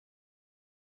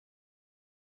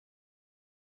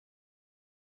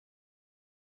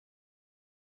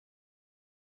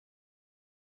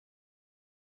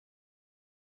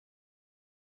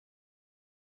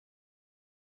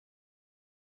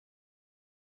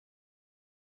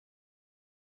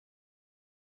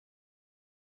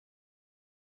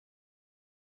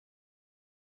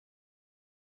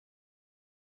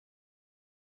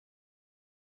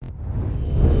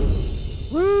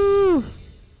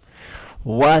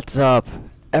What's up,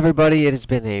 everybody? It has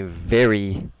been a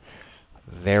very,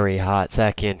 very hot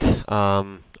second.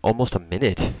 Almost a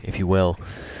minute, if you will.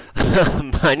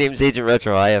 My name's Agent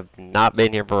Retro. I have not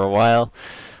been here for a while.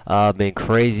 Been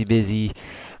crazy busy,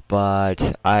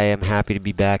 but I am happy to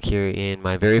be back here in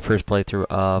my very first playthrough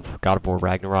of God of War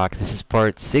Ragnarok. This is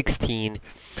part 16,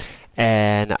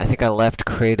 and I think I left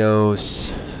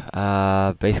Kratos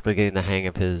basically getting the hang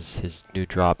of his new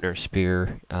Draupnir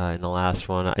spear in the last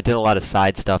one. I did a lot of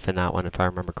side stuff in that one, if I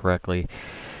remember correctly.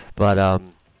 But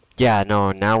yeah,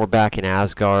 no, now we're back in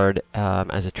Asgard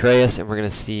as Atreus, and we're going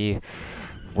to see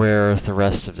where the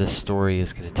rest of this story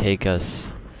is going to take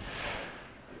us.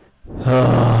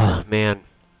 Oh, man.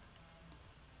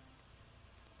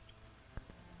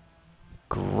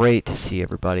 Great to see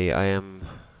everybody. I am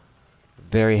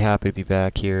very happy to be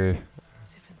back here,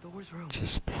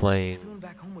 just playing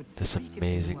this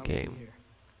amazing game.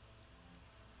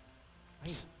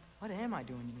 Wait, what am I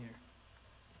doing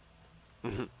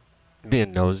here?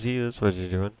 Being nosy, that's what you're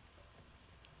doing.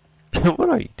 What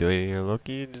are you doing here,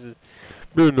 Loki? You're just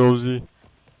being nosy.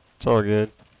 It's all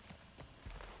good.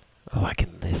 Oh, I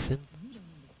can listen?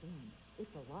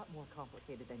 It's a lot more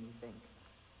complicated than you think.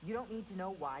 You don't need to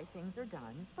know why things are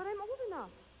done, but I'm old enough.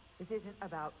 This isn't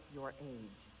about your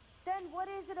age. Then what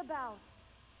is it about?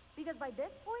 Because by this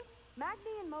point,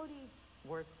 Magni and Modi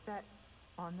Were set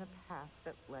on the path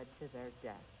that led to their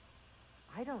death.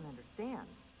 I don't understand.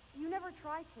 you never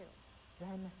try to.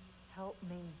 Then help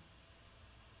me.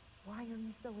 Why are you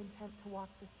so intent to walk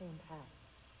the same path?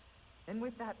 And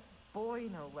with that boy,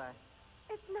 no less.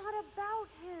 It's not about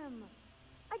him.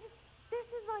 This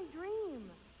is my dream.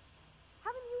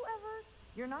 Haven't you ever?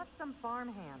 You're not some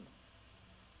farmhand.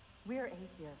 We're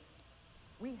atheists.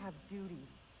 We have duties,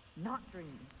 not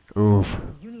dreams. Oof.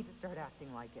 You need to start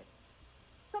acting like it.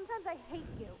 Sometimes I hate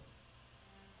you.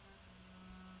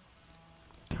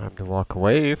 Time to walk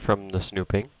away from the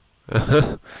snooping.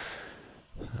 Don't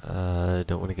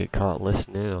want to get caught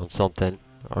listening on something.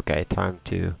 Okay, time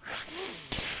to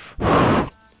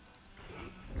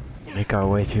make our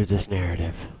way through this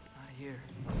narrative. Not here.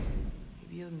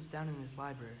 Maybe Odin's down in his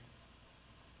library.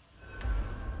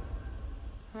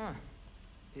 Huh.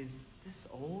 Is this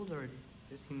old, or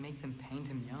does he make them paint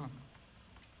him young?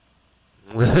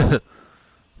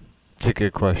 It's a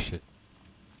good question.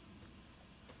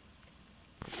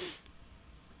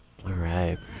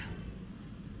 Alright.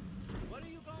 What are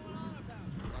you going on about?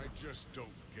 I just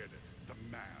don't get it. The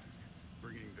mask.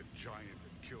 Bringing the giant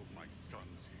that killed my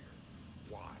sons here.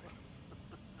 Why?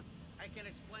 I can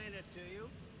explain it to you,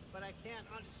 but I can't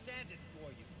understand it for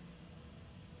you.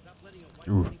 Stop letting a white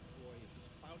white boy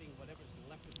spouting whatever's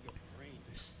left of your brain.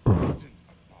 This isn't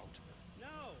about...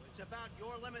 No, it's about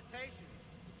your limitations.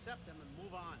 Accept them and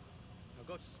move on. Now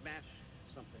go smash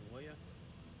something, will you?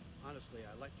 Honestly,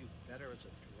 I like you better as a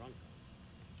drunk.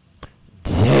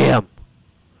 Damn!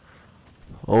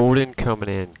 Odin coming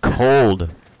in cold.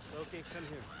 Okay, come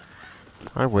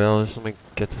here. I will. Just let me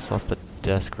get this off the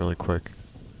desk really quick.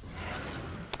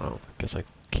 Oh, I guess I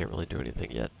can't really do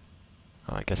anything yet.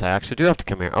 Oh, I guess I actually do have to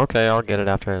come here. Okay, I'll get it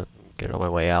after I get it on my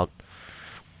way out.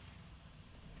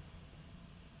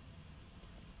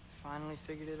 Finally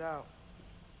figured it out.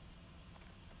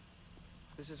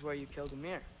 This is where you killed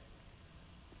Ymir,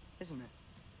 isn't it?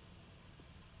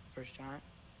 First giant.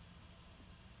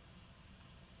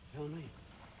 Tell me,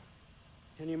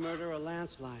 can you murder a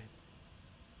landslide?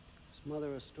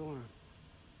 Smother a storm?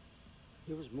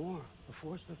 He was more, a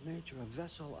force of nature, a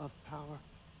vessel of power.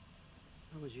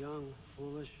 I was young,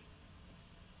 foolish,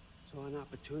 saw an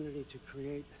opportunity to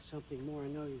create something more. I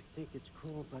know you think it's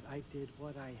cool, but I did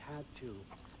what I had to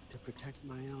protect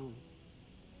my own.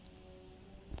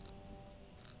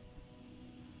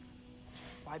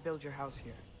 Why build your house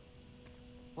here?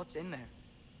 What's in there?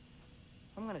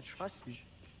 I'm gonna trust you.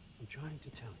 I'm trying to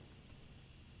tell you.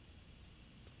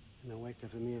 In the wake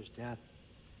of Ymir's death,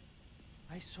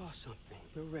 I saw something,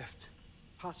 the rift,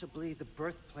 possibly the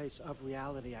birthplace of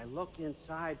reality. I looked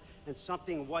inside, and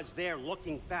something was there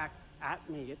looking back at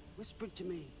me. It whispered to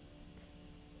me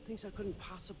things I couldn't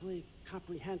possibly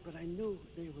comprehend, but I knew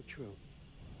they were true.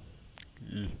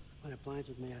 When it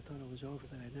blinded me, I thought it was over,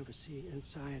 that I'd never see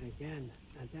inside again.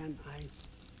 And then I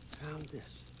found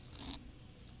this.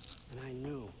 And I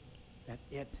knew that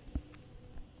it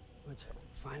would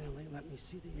finally let me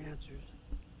see the answers.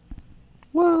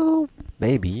 Well,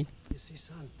 maybe. You see,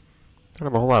 son, I don't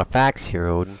have a whole lot of facts here,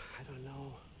 Odin. I don't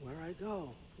know where I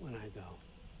go when I go.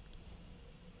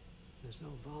 There's no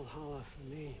Valhalla for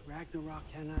me.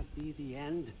 Ragnarok cannot be the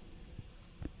end.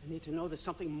 I need to know there's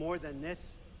something more than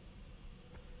this.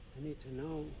 I need to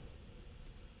know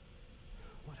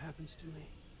what happens to me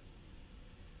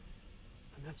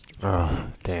That's the truth. Oh,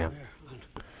 damn. Swear on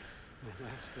my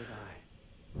last good eye.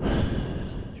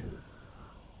 That's the truth.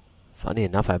 Funny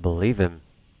enough, I believe him.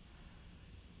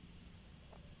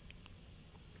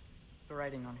 The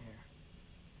writing on here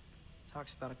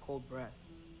talks about a cold breath.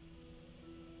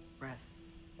 Breath.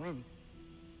 Wind.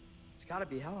 It's gotta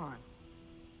be Helheim.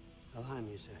 Helheim,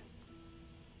 you say?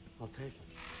 I'll take it.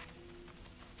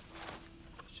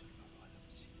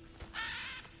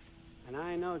 And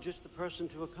I know just the person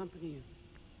to accompany you.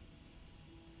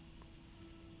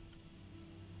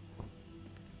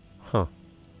 Huh.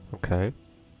 Okay.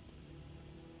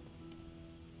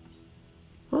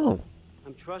 Oh.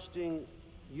 I'm trusting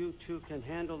you two can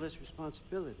handle this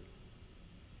responsibility.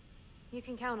 You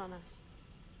can count on us.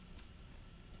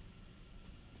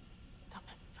 Don't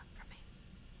mess this up for me.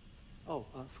 Oh,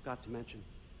 I forgot to mention.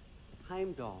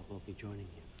 Heimdall will be joining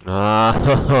you.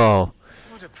 Oh.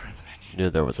 What a privilege Knew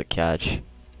there was a catch.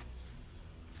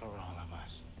 for all of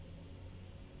us.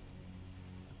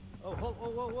 Oh,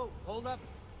 whoa, hold up.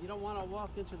 You don't want to walk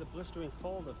into the blistering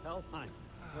cold of Helheim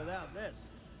without this.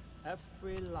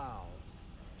 Afterrealm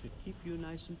should keep you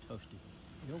nice and toasty.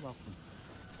 You're welcome.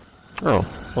 Oh,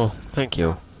 well, thank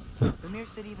you. Mimir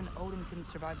said even Odin couldn't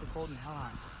survive the cold in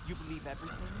Helheim. You believe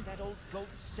everything that old goat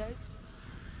says?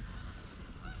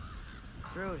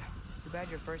 Thrud, too bad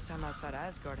your first time outside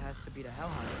Asgard has to be to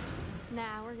Helheim.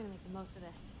 Nah, we're gonna make the most of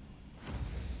this.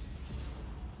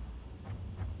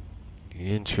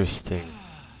 Interesting.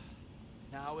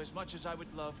 Now, as much as I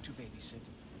would love to babysit,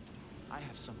 I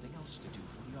have something else to do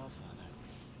for your father.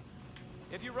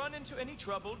 If you run into any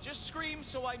trouble, just scream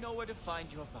so I know where to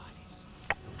find your bodies.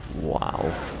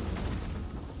 Wow.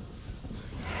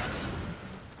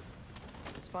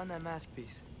 Let's find that mask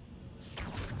piece.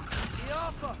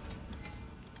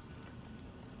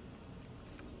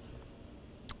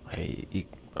 Hey,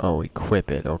 oh,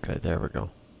 equip it. Okay, there we go.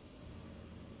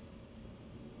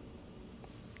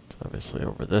 It's obviously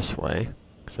over this way,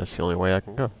 because that's the only way I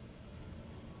can go.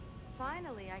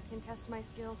 Finally, I can test my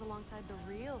skills alongside the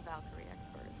real Valkyrie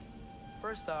expert.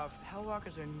 First off,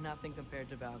 Hellwalkers are nothing compared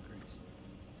to Valkyries.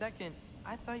 Second,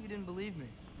 I thought you didn't believe me.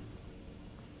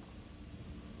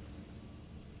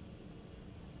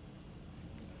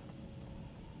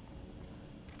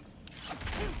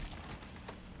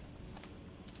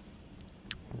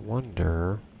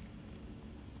 Wonder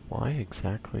why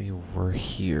exactly we're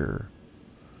here.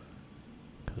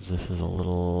 Because this is a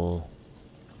little...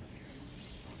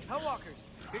 Hellwalkers,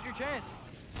 here's your chance.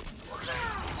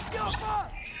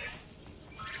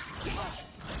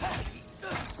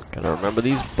 Gotta remember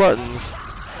these buttons.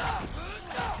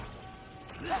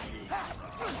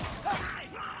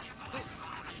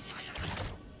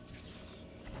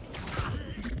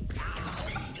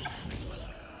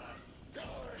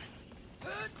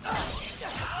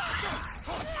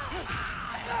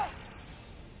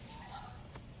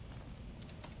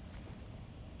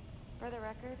 For the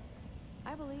record,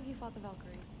 I believe you fought the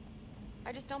Valkyries.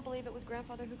 I just don't believe it was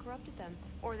Grandfather who corrupted them,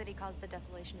 or that he caused the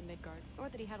desolation in Midgard, or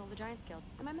that he had all the giants killed.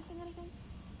 Am I missing anything?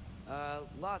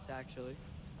 Lots actually.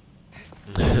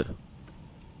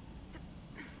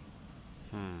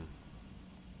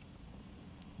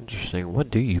 Interesting.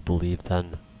 What do you believe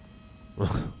then?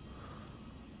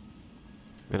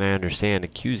 And I understand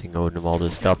accusing Odin of all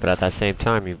this stuff, but at that same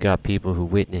time, you've got people who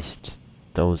witnessed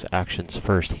those actions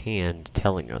firsthand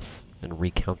telling us and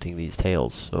recounting these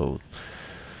tales, so...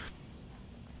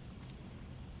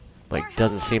 Like,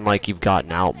 doesn't seem like you've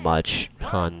gotten out much,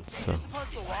 hun, so...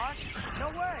 Supposed to watch? No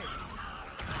way!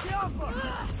 Get off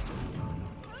us!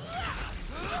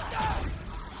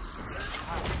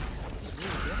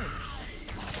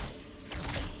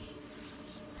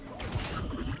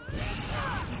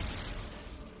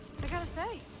 I gotta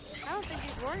say, I don't think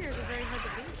these warriors are very hard to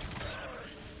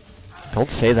beat.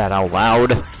 Don't say that out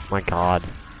loud. My god.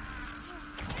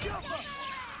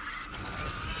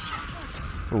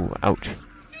 Ooh, ouch.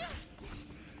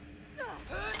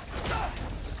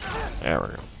 There we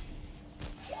go.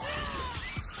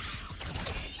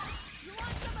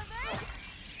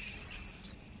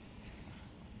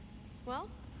 Well,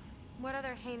 what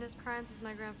other heinous crimes has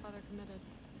my grandfather committed?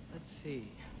 Let's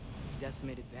see.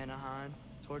 Decimated Vanaheim,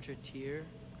 tortured Tyr,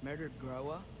 murdered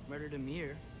Groa, murdered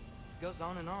Ymir. Goes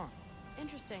on and on.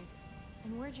 Interesting.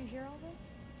 And where'd you hear all this?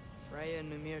 Freya and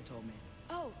Mimir told me.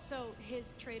 Oh, so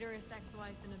his traitorous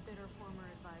ex-wife and a bitter former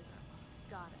advisor.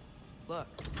 Got it. Look,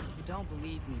 you don't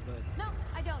believe me, but No,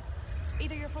 I don't.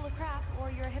 Either you're full of crap or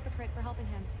you're a hypocrite for helping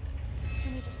him.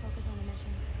 Can you just focus on the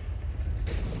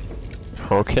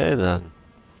mission? Okay, then.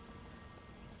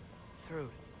 Thrud,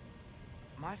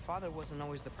 my father wasn't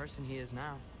always the person he is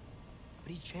now.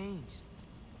 But he changed.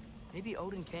 Maybe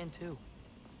Odin can too.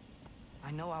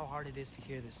 I know how hard it is to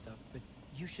hear this stuff, but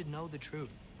you should know the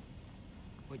truth.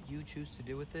 What you choose to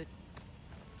do with it,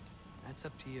 that's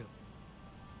up to you.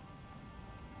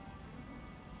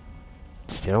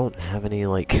 Still don't have any,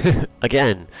 like,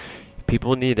 again,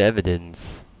 people need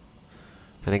evidence.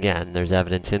 And again, there's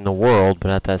evidence in the world,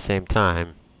 but at that same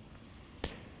time,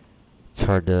 it's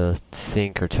hard to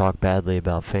think or talk badly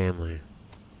about family.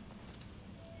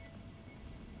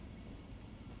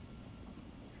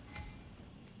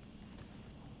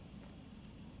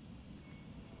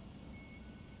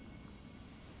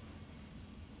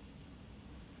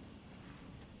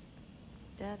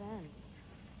 Dead end.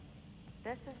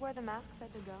 This is where the mask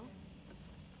said to go?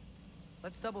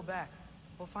 Let's double back.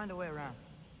 We'll find a way around.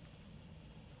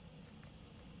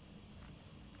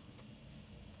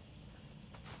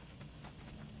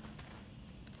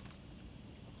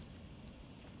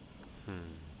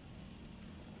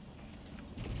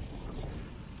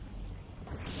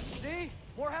 See?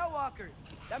 More Hellwalkers.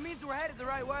 That means we're headed the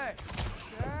right way.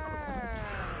 Sure.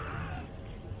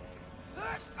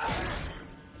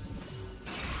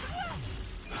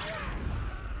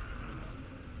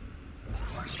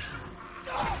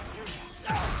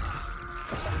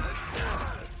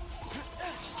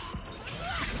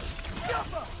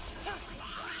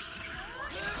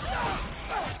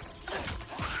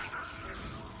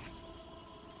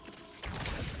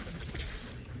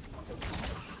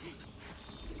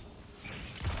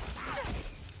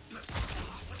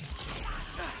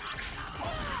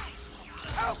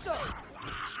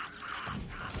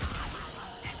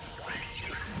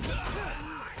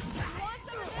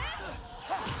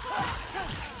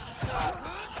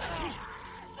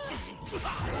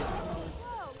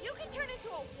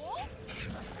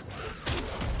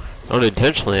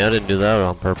 Unintentionally, I didn't do that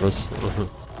on purpose.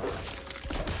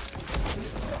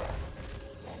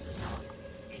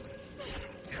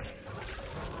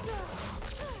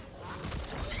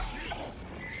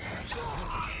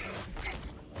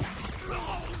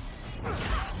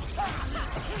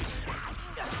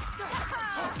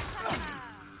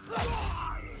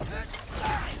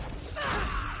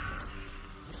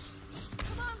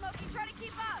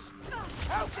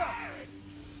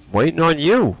 Waiting on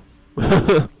you.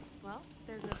 Well,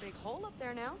 there's a big hole up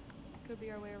there now. Could be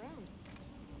our way around.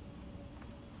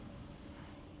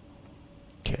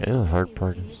 Okay, the hard Maybe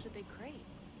part we can is use the big crate.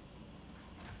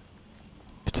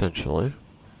 potentially.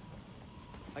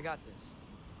 I got this.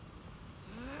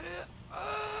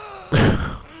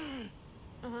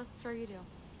 Uh-huh, sure you do.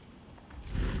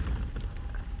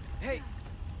 Hey,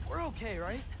 we're okay,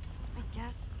 right? I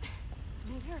guess.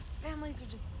 Maybe our families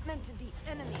are just meant to be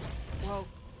enemies. Well,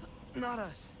 not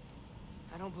us.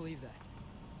 I don't believe that.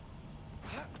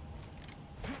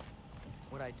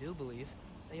 What I do believe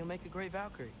is that you'll make a great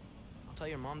Valkyrie. I'll tell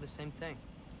your mom the same thing,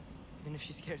 even if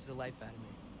she scares the life out of me.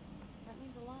 That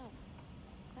means a lot.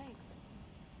 Thanks.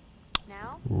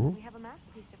 Now, Ooh. we have a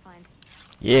masterpiece to find.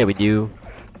 Yeah, we do.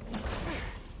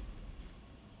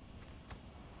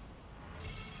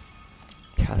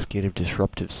 Cascade of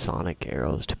disruptive sonic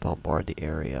arrows to bombard the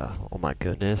area. Oh my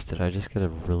goodness, did I just get a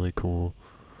really cool...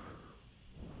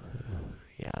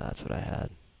 yeah, that's what I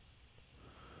had.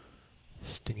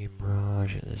 Stinging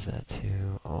barrage, there's that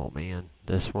too. Oh man,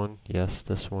 this one, yes,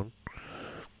 this one.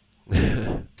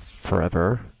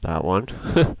 Forever, that one.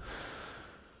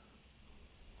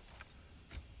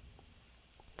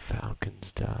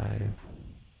 Falcon's dive.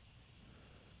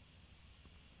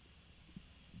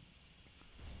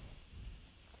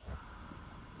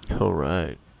 All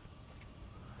right.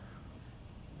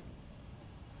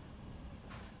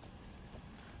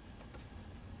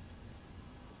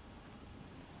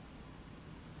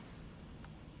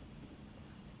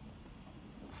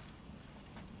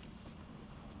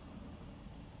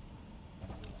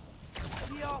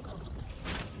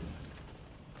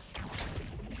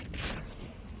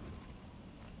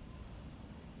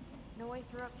 No way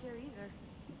through up here either.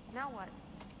 Now what?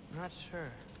 Not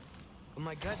sure. But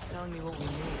my gut's telling me what we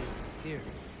need is here.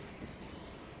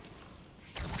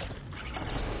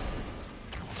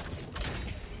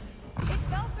 It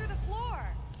fell through the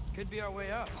floor! Could be our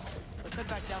way up. Let's head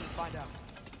back down and find out.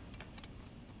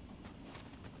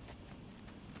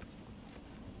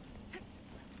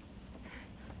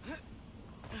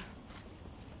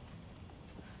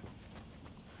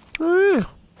 Oh, yeah.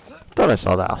 Thought I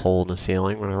saw that hole in the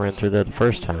ceiling when I ran through there the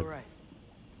first Go time. right.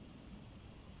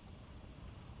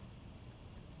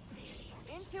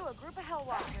 Into a group of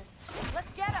Hellwalkers. Let's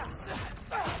get them!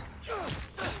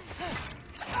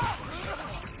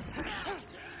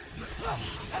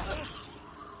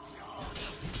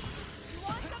 You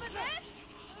want some of this?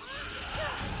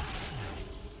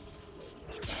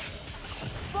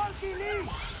 Follow Monkey knee!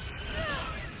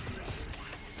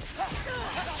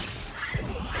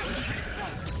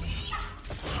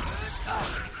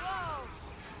 Whoa!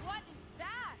 What is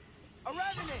that? A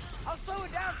revenant! I'll slow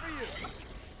it down for you!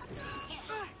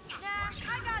 Nah,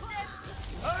 I got this.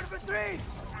 Over for 3!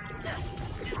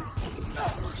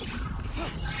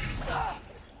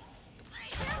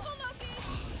 Careful, Loki!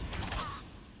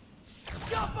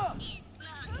 Jump up!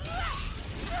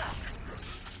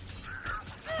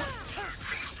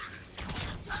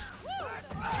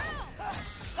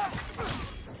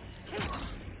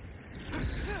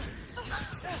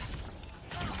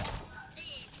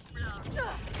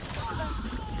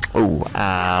 Oh,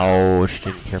 ouch.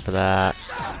 Didn't care for that.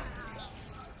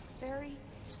 Very,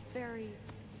 very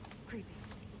creepy.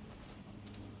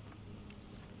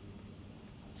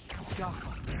 Let's go.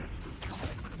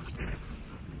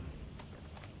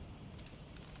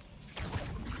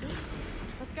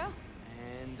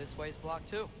 And this way's blocked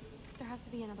too. There has to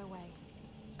be another way.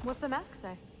 What's the mask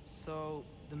say? So,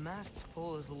 the mask's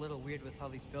pull is a little weird with all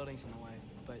these buildings in the way,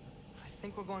 but I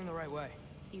think we're going the right way.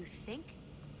 You think?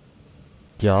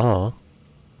 Yeah.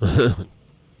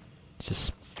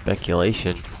 Just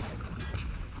speculation.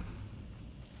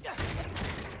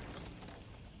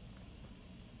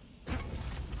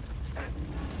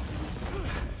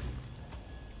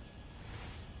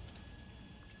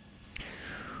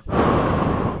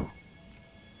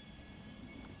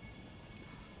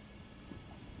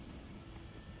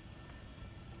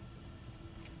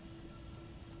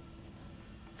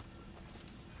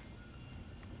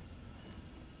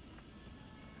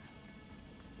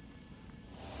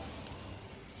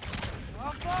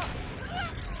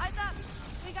 Eyes up!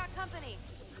 We got company.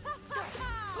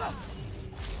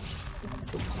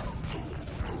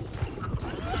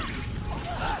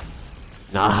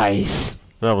 Nice.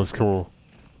 That was cool.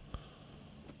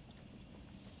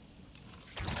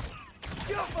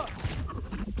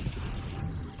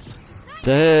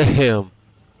 Damn.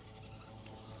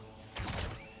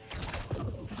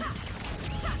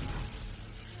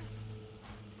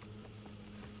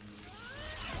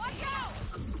 Watch out!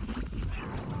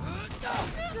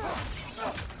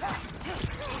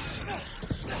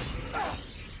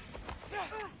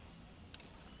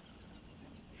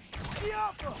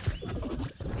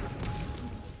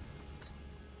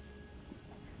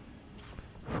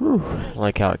 Whew. I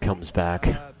like how it comes back.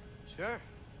 Sure.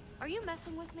 Are you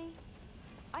messing with me?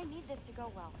 I need this to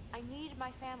go well. I need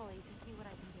my family to see what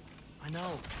I can do. I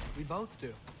know. We both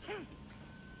do.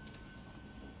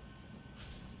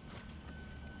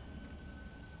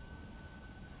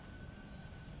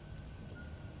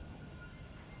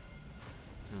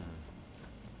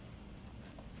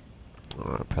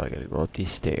 Oh, I'm probably gonna go up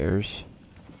these stairs.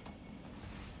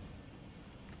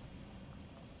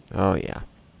 Oh yeah.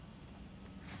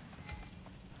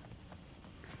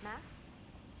 Mask?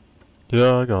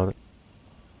 Yeah, I got it.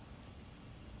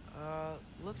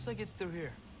 Looks like it's through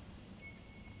here.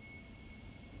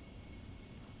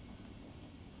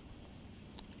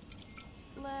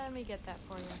 Let me get that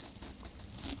for you.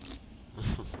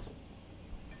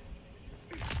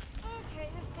 Okay,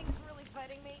 this thing's really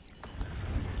fighting me.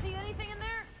 See anything in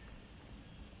there?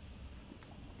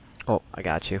 Oh, I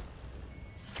got you.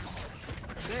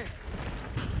 There.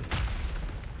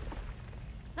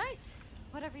 Nice.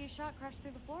 Whatever you shot crashed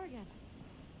through the floor again.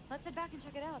 Let's head back and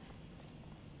check it out.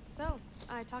 So,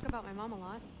 I talk about my mom a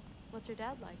lot. What's your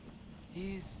dad like?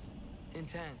 He's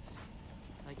intense.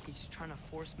 Like he's trying to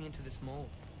force me into this mold.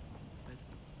 But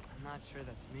I'm not sure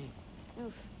that's me.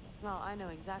 Oof. Well, I know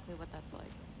exactly what that's like.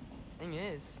 Thing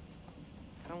is,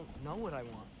 I don't know what I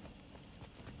want.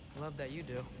 I love that you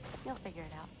do. You'll figure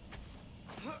it out.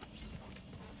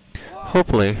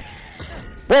 Hopefully.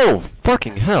 Whoa!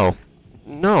 Fucking hell!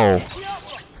 No!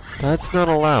 That's not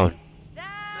allowed.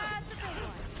 That's a big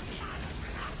one.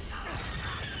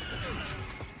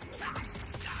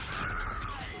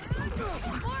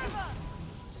 More of 'em.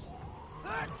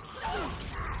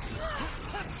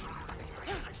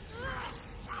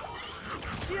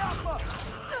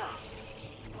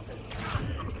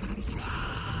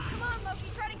 Come on, Loki,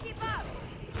 try to keep up.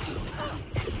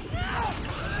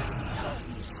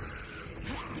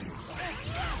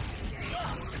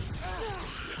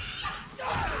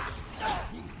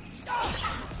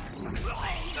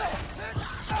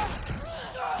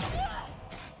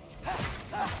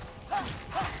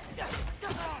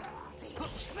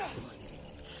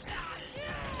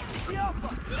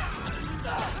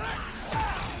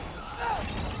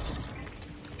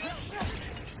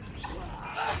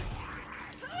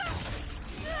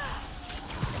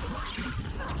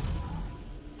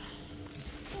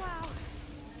 Wow.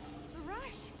 The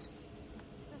rush.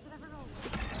 Does it ever go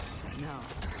away? No,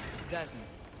 it doesn't.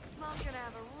 Mom's gonna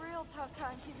have a real tough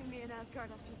time keeping me in Asgard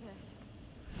after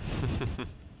this.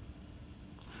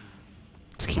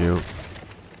 It's cute.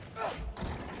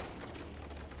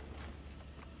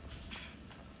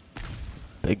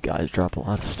 Big guys drop a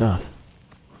lot of stuff.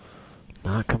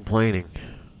 Not complaining.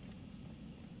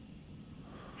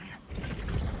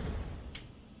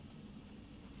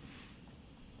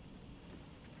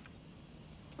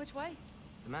 Which way?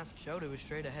 The mask showed it was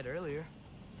straight ahead earlier.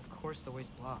 Of course the way's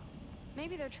blocked.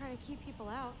 Maybe they're trying to keep people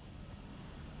out.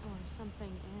 Or something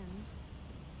in.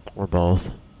 Or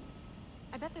both.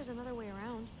 I bet there's another way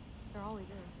around. There always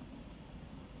is.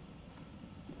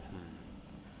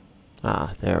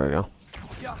 Ah, there we go.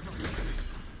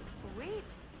 Sweet.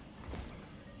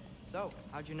 So,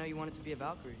 how'd you know you wanted to be a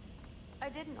Valkyrie? I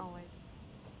didn't always.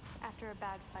 After a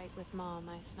bad fight with Mom,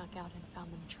 I snuck out and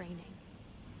found them training.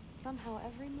 Somehow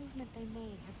every movement they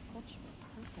made had such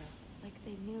purpose, like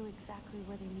they knew exactly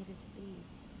where they needed to be.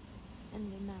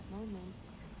 And in that moment,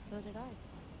 so did I.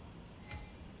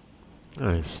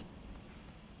 Nice.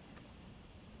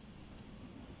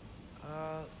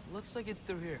 Looks like it's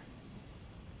through here.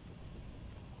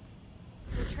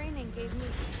 So training gave me...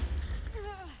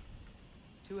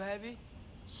 Too heavy?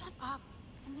 Shut up!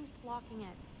 Something's blocking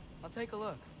it. I'll take a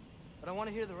look, but I want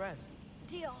to hear the rest.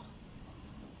 Deal.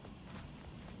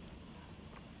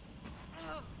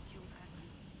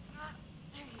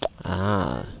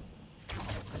 Ah,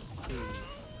 Let's see.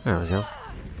 there we go.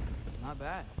 Not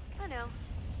bad. I know.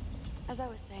 As I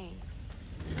was saying,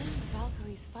 when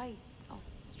Valkyries fight, all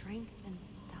strength and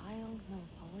style, no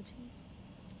apologies,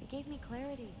 it gave me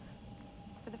clarity.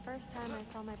 For the first time, I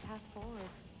saw my path forward,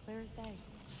 clear as day.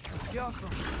 Careful.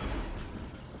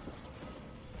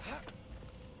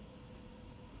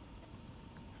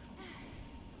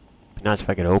 Be nice if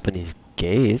I could open these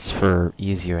gates for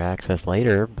easier access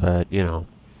later, but you know.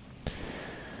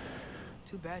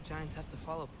 Too bad giants have to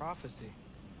follow prophecy.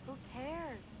 Who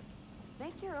cares?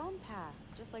 Make your own path,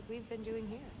 just like we've been doing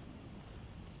here.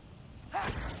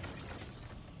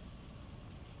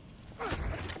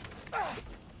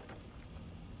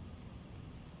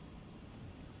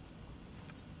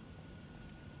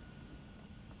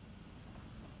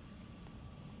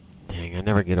 Dang, I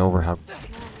never get over how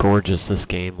gorgeous this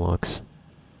game looks.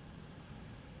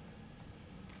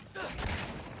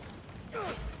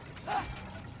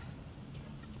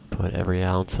 Put every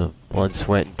ounce of blood,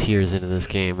 sweat, and tears into this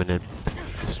game, and it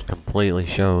just completely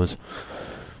shows.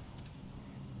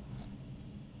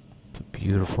 It's a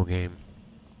beautiful game.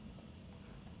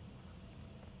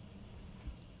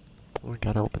 We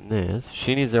gotta open this.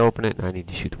 She needs to open it, and I need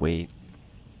to shoot the weight.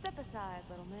 Step aside,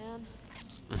 little man.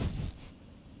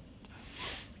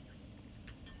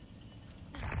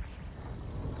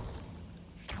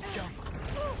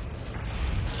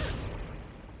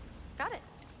 Got it.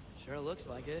 Sure looks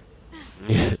like it.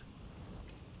 Yeah.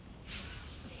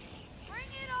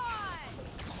 Bring it on!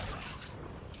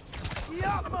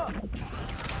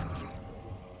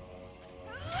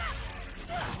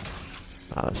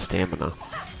 A lot of stamina.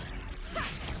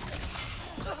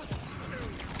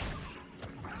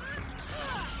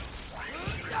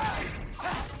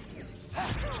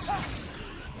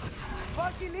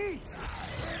 Fucking eat!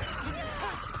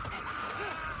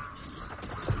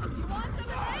 You want some of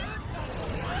this?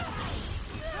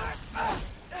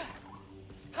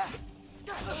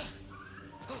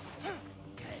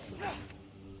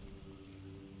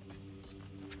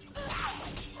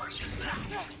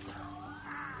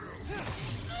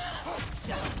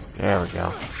 There we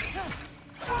go.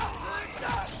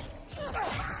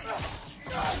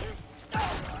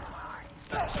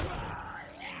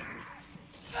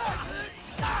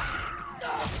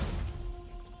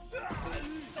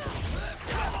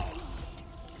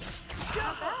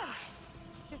 Not bad.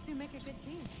 Guess you make a good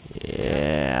team.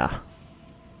 Yeah.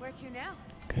 Where to now?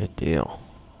 Good deal.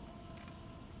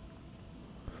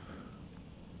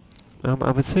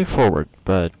 I would say forward,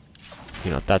 but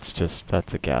you know that's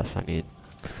a guess. I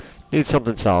need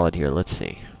something solid here. Let's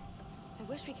see. I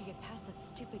wish we could get past that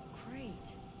stupid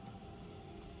crate.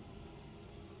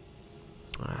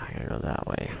 I gotta go that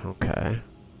way. Okay.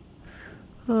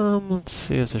 Let's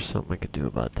see if there's something I could do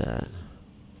about that.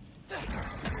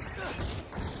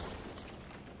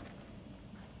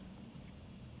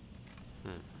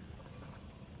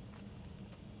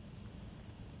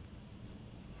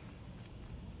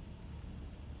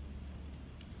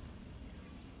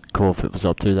 Cool if it was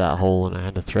up through that hole and I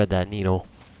had to thread that needle.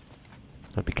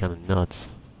 That'd be kind of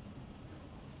nuts.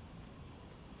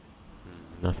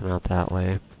 Nothing out that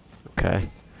way. Okay.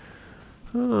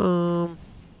 Looks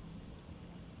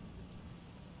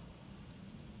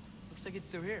like it's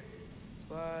through here.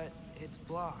 But It's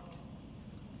blocked.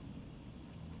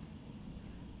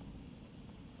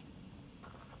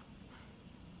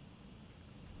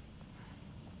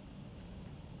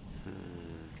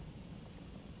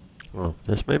 Well,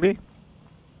 this may be.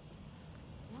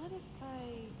 What if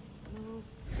I move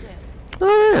this?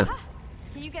 Oh yeah, Ah,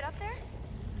 can you get up there?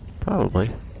 probably.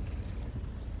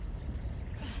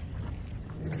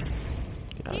 Yeah,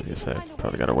 I See was if gonna you say, can find a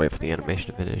probably way gotta to wait for the bridge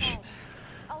animation to on the other finish. side.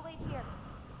 I'll wait here.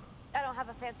 I don't have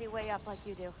a fancy way up like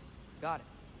you do. Got it.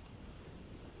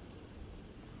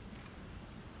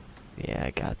 Yeah,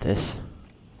 I got this.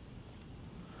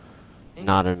 Ingrid,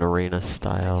 Not an arena was I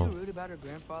style. too rude about her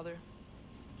grandfather?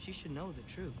 She should know the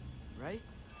truth, right?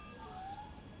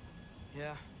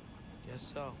 Yeah, guess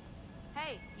so.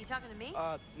 Hey, you talking to me?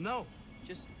 No.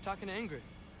 Just talking to Ingrid.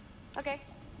 Okay.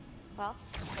 Well,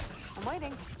 I'm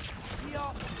waiting. See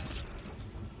y'all.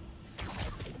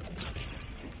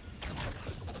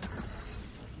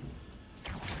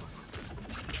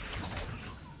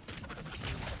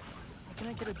 How can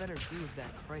I get a better view of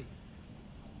that crate?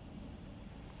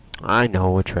 I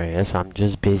know, Atreus. I'm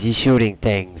just busy shooting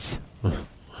things.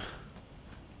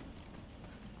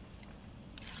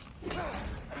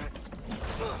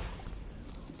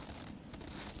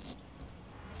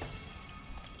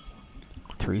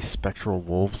 Three spectral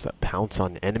wolves that pounce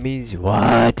on enemies?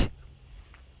 What?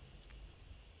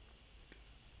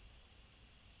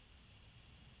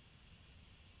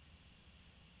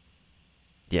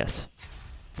 Yes.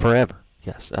 Forever.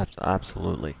 Yes,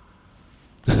 absolutely.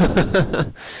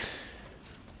 I'm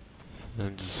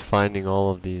just finding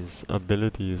all of these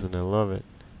abilities and I love it.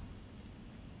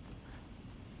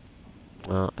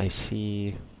 I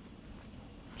see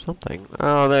something.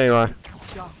 Oh, there you are.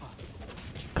 Jaffa,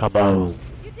 Kaboom.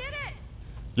 You did it!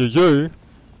 Yeah, yeah.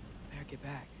 better get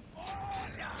back.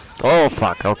 Oh,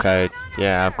 fuck. Okay.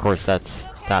 Yeah, of course that's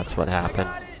what happened.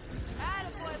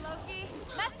 Attaboy, Loki.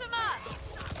 Mess him up!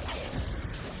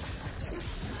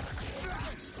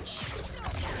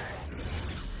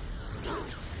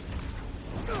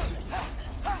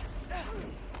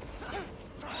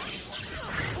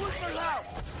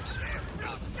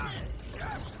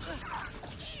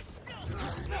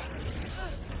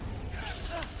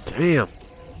 Damn.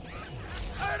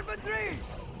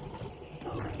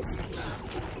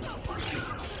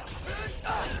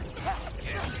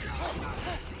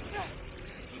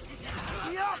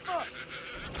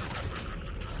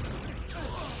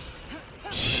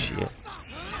 Shit.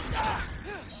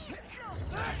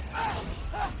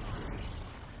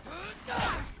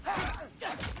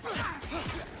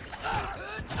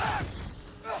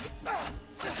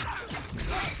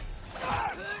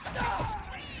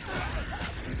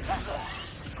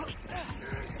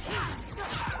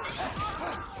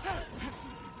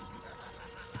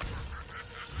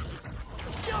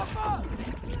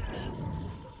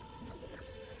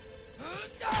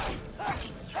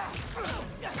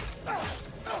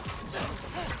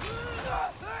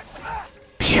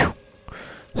 Phew.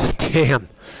 Damn.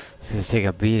 This is gonna take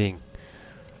a beating.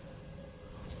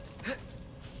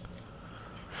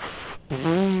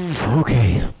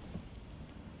 Okay.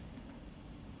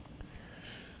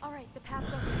 Alright, the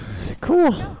path's open.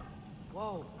 Cool.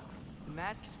 Whoa, the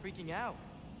mask is freaking out.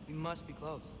 We must be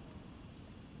close.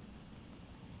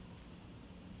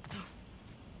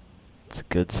 It's a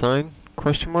good sign?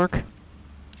 Question mark?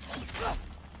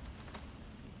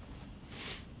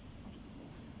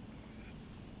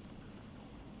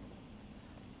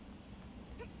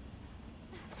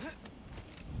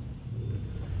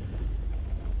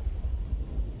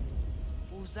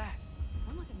 What was that?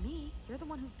 Don't look at me. You're the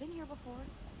one who's been here before.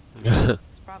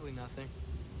 It's probably nothing.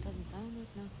 Doesn't sound like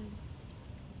nothing.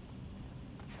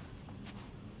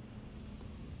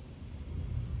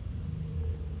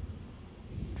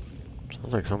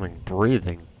 Sounds like something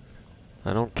breathing.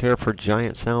 I don't care for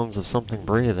giant sounds of something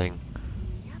breathing.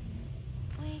 Yep.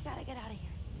 We gotta get out of here.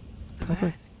 The Okay.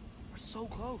 mask. We're so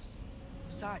close.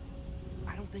 Besides,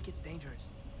 I don't think it's dangerous.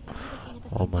 Are we looking at the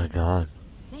Oh same my thing? god.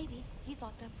 Maybe. He's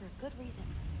locked up for a good reason.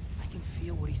 I can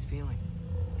feel what he's feeling.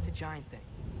 It's a giant thing.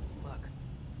 Look,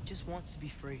 he just wants to be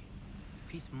free.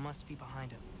 Peace must be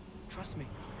behind him. Trust me.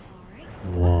 Alright.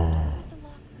 Whoa. Start with the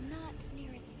lock not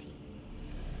near its teeth.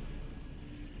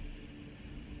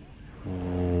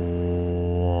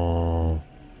 Whoa.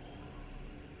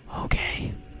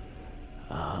 Okay.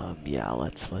 Yeah,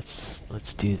 let's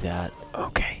do that.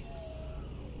 Okay.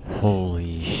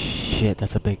 Holy shit,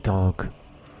 that's a big dog.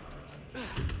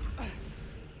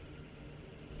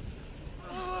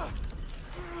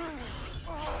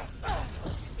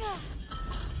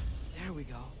 There we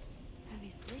go.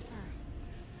 Heavy sleeper.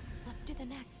 Let's do the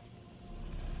next.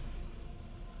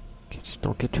 Just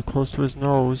don't get too close to his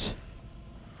nose.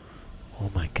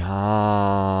 Oh my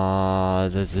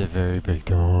god, that's a very big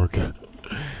dog.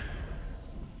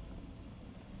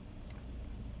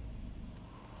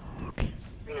 Okay.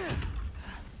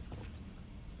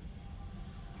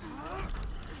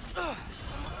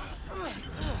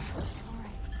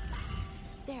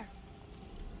 There.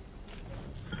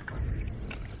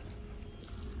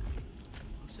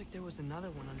 Looks like there was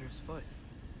another one under his foot.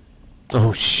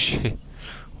 Oh shit.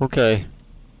 Okay.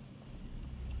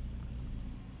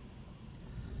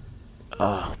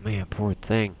 Oh man, poor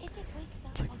thing. If it wakes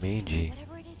up It's like while mangy.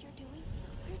 whatever it is you're doing,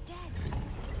 you're dead.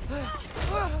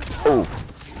 Oh.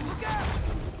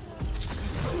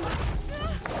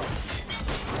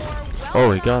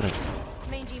 Oh, he got it.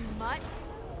 Mangy mutt.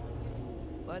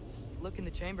 Let's look in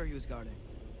the chamber he was guarding.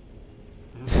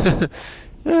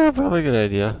 Yeah, probably a good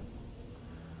idea.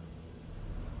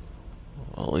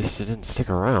 Well, at least it didn't stick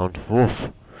around.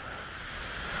 Woof.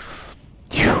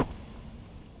 Phew.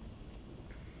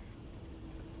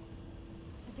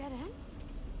 A dead end?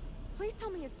 Please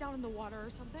tell me it's down in the water or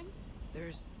something.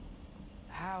 There's...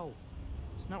 How?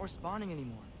 It's not responding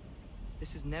anymore.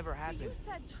 This has never But happened. you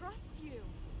said trust you.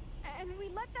 And we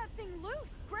let that thing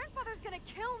loose. Grandfather's gonna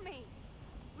kill me.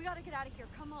 We gotta get out of here.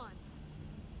 Come on.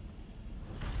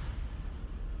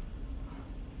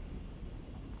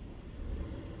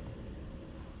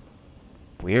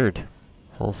 Weird.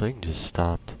 Whole thing just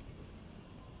stopped.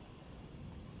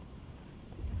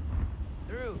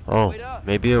 Through. Oh, Wait up.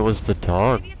 maybe it was the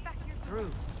dog. Maybe it's back here.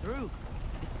 Through.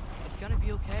 It's gonna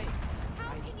be okay.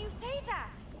 How can you say that?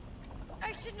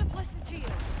 I shouldn't have listened to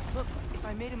you. Look, if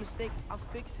I made a mistake, I'll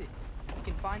fix it. We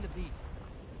can find the piece.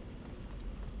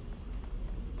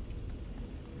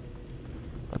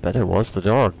 I bet it was the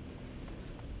dog.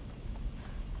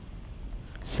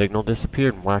 Signal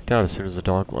disappeared and whacked out as soon as the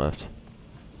dog left.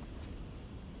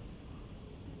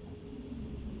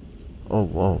 Oh,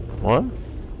 whoa. What?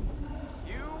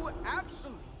 You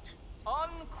absolute,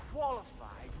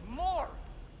 unqualified moron!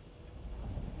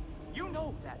 You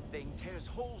know that thing tears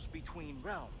holes between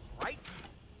realms, right?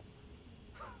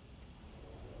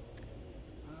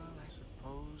 Well, I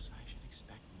suppose I should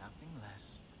expect nothing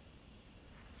less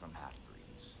from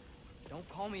half-breeds. Don't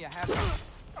call me a half...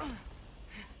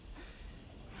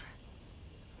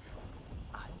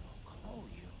 I will call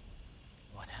you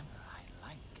whatever I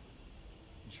like,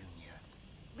 Junior.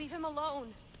 Leave him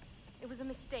alone. It was a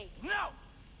mistake. No!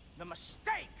 The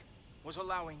mistake was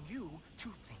allowing you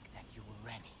to think that you were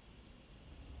Rennie.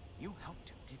 You helped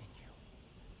him, didn't you?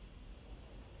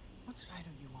 What side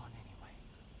are you on anyway,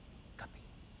 Guppy?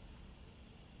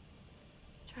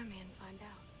 Try me and find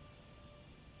out.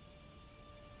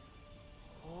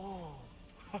 Oh.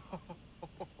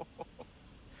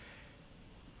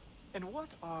 And what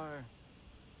are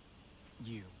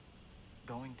you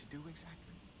going to do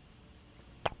exactly?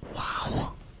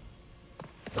 Wow.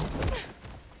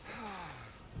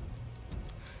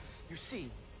 You see,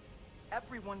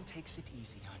 everyone takes it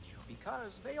easy on you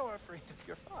because they are afraid of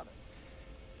your father.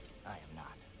 I am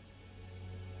not.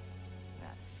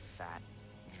 That fat,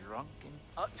 drunken,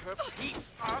 utter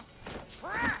piece of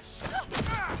trash!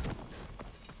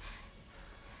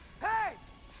 Hey!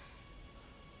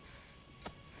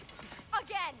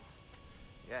 Again!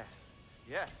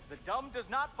 Yes, the dumb does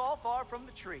not fall far from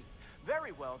the tree.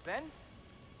 Very well, then.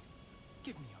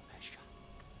 Give me your best shot.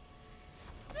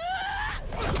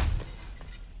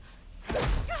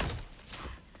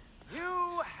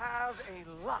 You have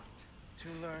a lot to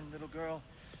learn, little girl.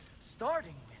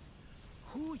 Starting with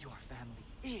who your family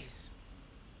is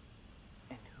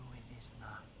and who it is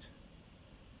not.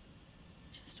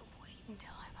 Just wait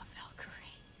until I'm a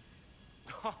Valkyrie.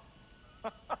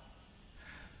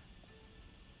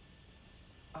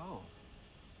 Oh.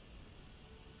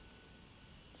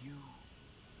 You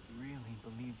really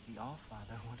believed the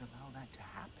Allfather would allow that to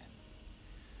happen?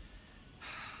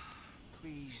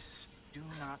 Please do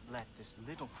not let this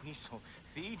little weasel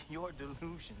feed your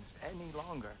delusions any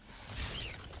longer.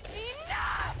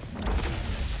 Enough!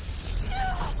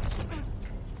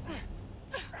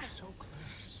 So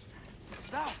close.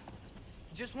 Stop!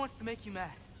 He just wants to make you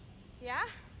mad. Yeah?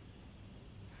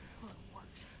 Well, it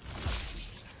worked.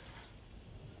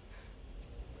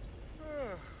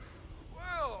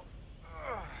 Well,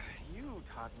 you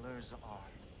toddlers are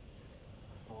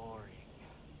boring.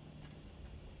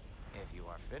 If you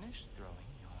are finished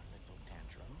throwing your little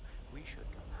tantrum, we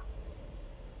should come out.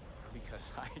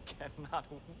 Because I cannot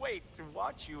wait to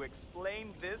watch you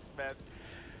explain this mess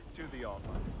to the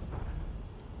Allfather.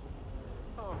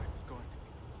 Oh, it's going to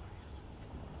be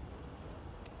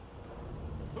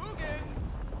glorious. Hugin!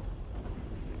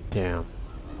 Damn.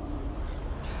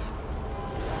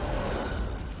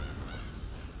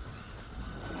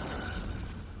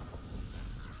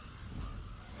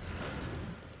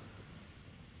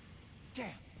 Damn,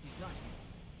 he's not here.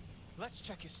 Let's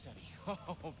check his study.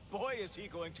 Oh, boy, is he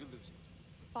going to lose it.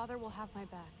 Father will have my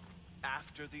back.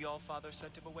 After the Allfather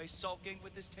sent him away sulking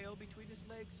with his tail between his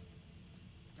legs?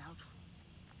 Doubtful.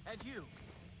 And you,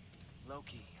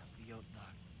 Loki of the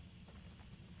Jotnar.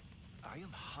 I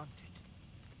am haunted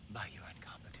by your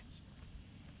incompetence.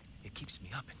 It keeps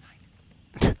me up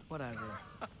at night. Whatever.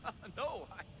 No,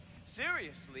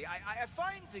 seriously, I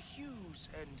find the hues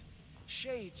and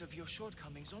shades of your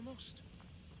shortcomings almost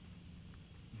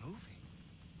moving.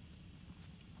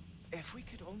 If we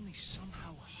could only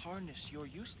somehow harness your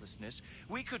uselessness,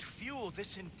 we could fuel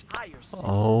this entire city.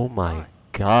 Oh my Fine.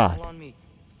 god. All on me.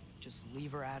 Just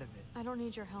leave her out of it. I don't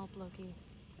need your help, Loki.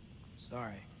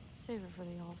 Sorry. Save her for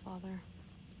the Allfather.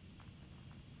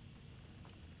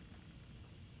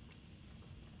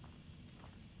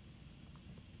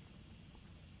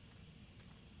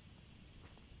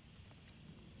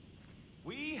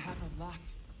 We have a lot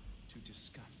to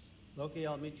discuss. Loki,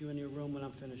 I'll meet you in your room when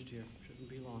I'm finished here. Shouldn't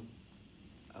be long.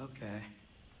 Okay.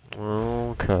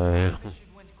 Okay. The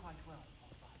mission went quite well,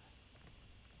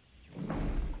 Allfather.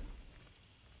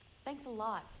 Thanks a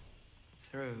lot.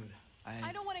 Thrud,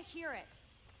 I don't want to hear it.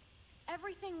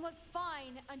 Everything was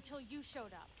fine until you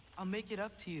showed up. I'll make it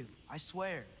up to you. I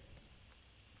swear.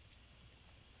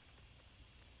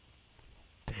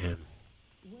 Damn.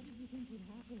 What did you think would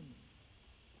happen?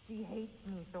 She hates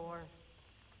me, Thor.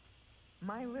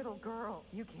 My little girl.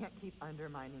 You can't keep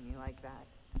undermining me like that.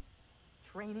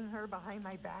 Training her behind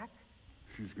my back?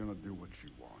 She's gonna do what she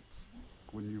wants.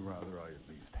 Wouldn't you rather I at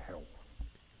least help?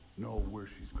 Know where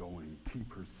she's going,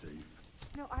 keep her safe.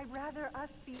 No, I'd rather us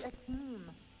be a team.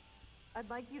 I'd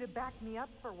like you to back me up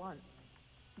for once.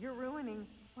 You're ruining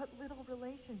what little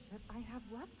relationship I have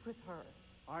left with her.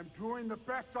 I'm doing the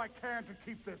best I can to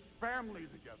keep this family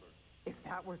together. If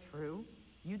that were true,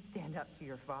 you'd stand up to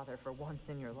your father for once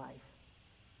in your life.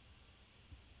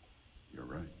 You're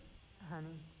right.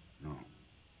 Honey. No.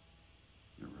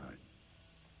 You're right.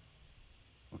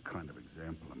 What kind of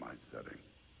example am I setting?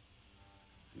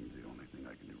 Seems the only thing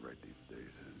I can do right these days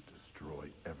is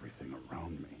destroy everything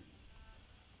around me.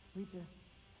 We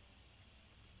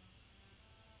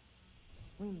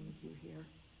need you here.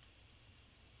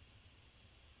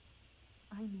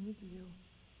 I need you.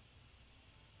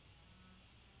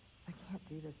 I can't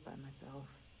do this by myself.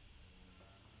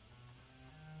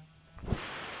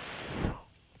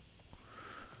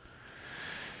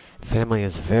 Family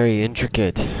is very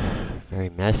intricate, very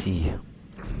messy.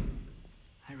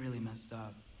 I really messed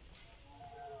up.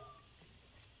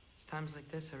 It's times like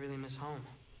this I really miss home.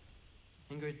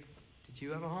 Ingrid, did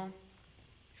you have a home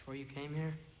before you came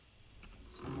here?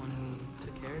 Someone who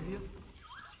took care of you?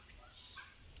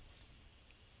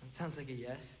 That sounds like a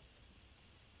yes.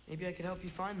 Maybe I could help you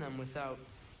find them without,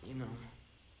 you know,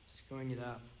 screwing it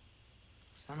up.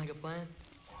 Sound like a plan?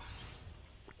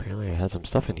 Apparently I had some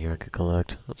stuff in here I could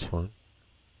collect. That's fine.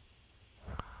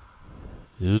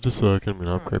 Just a second, I'm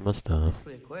gonna upgrade my stuff.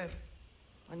 Nicely equipped.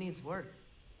 What needs work?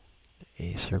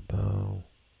 Acer bow.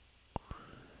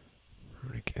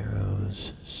 Runic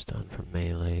arrows. Stun from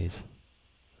melees.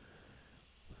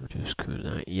 Reduce crew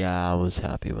night. Yeah, I was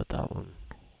happy with that one.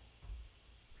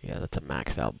 Yeah, that's a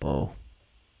maxed out bow.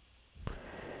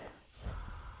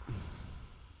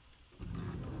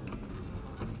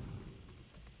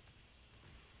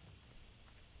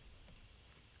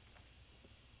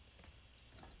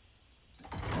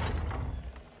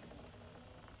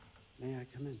 May I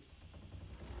come in?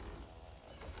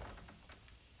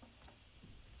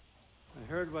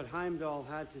 I heard what Heimdall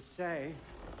had to say.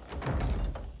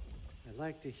 I'd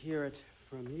like to hear it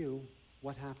from you.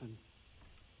 What happened?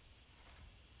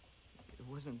 It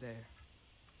wasn't there.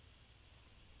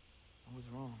 I was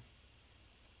wrong.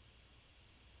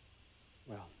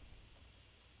 Well,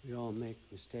 we all make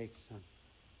mistakes, son.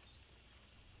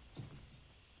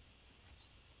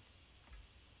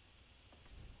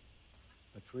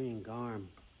 But freeing Garm,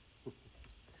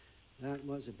 that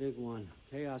was a big one.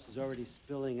 Chaos is already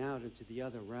spilling out into the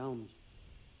other realms.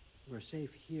 We're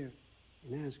safe here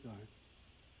in Asgard,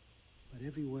 but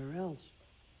everywhere else.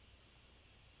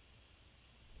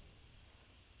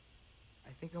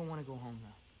 I think I want to go home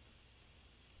now.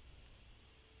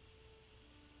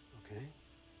 Okay,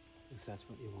 if that's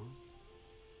what you want.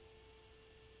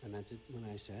 I meant it when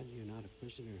I said you're not a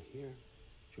prisoner here.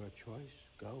 It's your choice.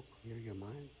 Go, clear your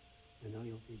mind. I know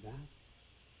you'll be back.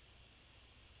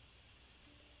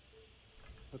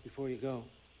 But before you go,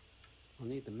 I'll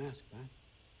need the mask back.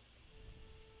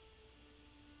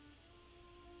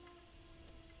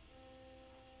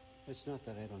 It's not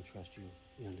that I don't trust you,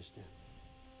 you understand.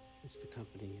 It's the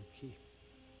company you keep.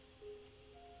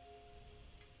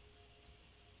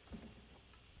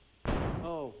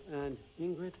 Oh, and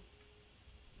Ingrid?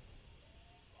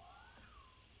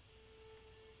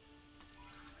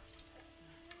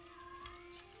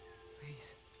 Please,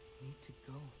 I need to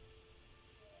go.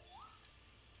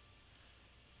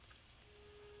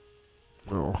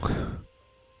 Oh.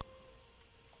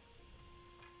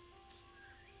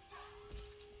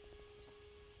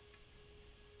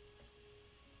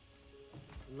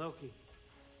 Loki,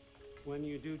 when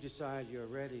you do decide you're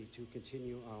ready to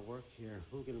continue our work here,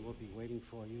 Hugin will be waiting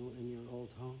for you in your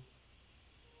old home.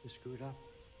 You screwed up.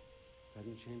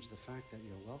 Doesn't change the fact that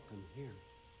you're welcome here.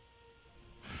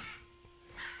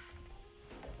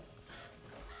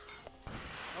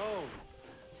 Oh,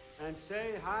 and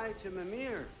say hi to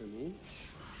Mimir for me.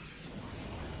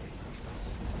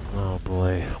 Oh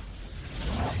boy.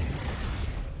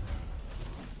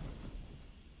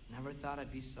 Never thought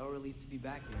I'd be so relieved to be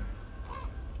back here.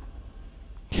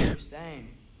 You're staying.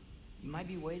 You might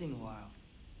be waiting a while.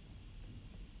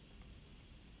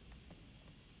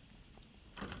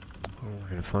 Well, we're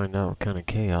gonna find out what kind of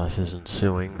chaos is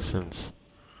ensuing since.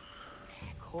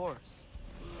 Of course.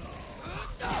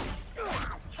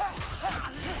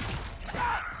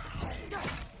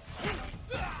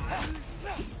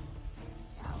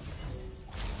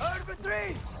 Herd for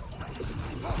three!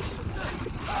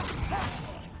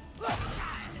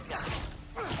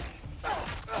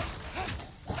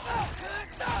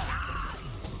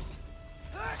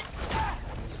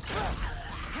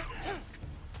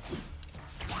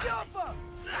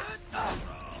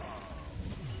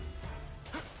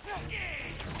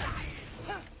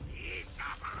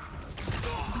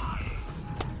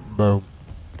 Boom.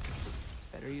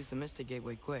 Better use the Mystic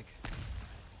Gateway quick.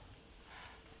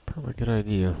 Probably a good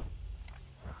idea.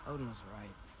 Odin was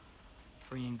right.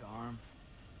 Freeing Garm.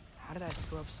 How did I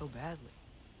screw up so badly?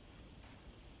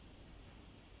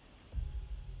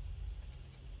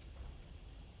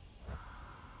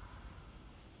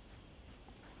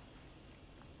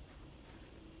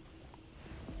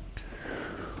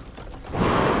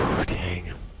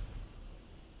 Dang.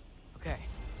 Okay.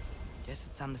 Guess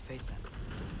it's time to face him.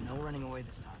 No running away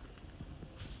this time.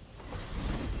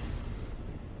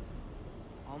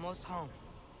 Almost home.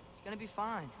 It's gonna be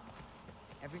fine.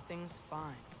 Everything's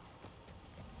fine.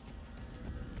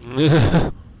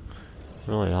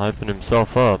 Really hyping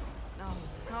himself up. No,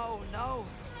 no, no.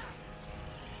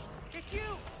 It's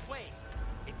you! Wait,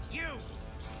 it's you!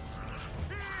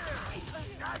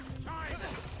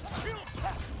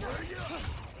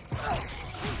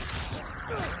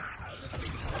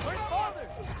 Where's Father?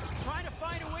 Trying to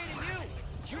find a way to you.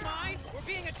 Do you mind? We're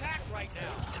being attacked right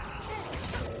now.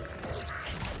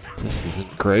 This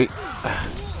isn't great. This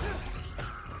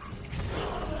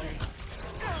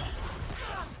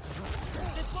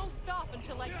won't stop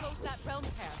until I close that realm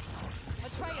tear.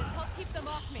 Atreus, help keep them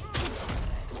off me.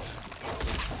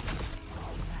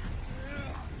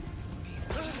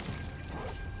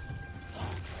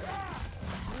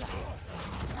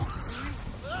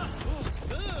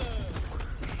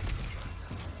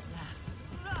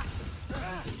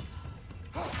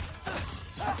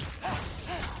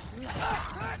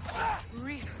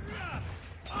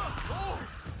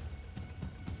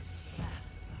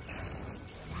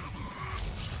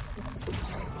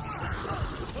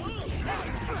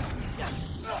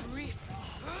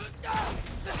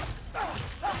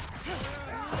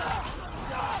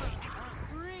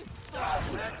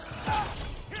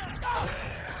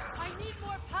 I need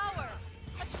more power.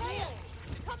 Atreus,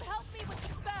 come help me with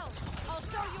the spell. I'll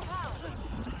show you how.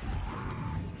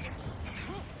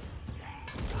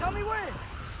 Tell me when!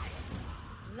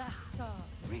 Lassa.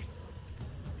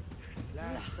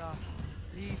 Lassa.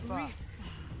 Lifa.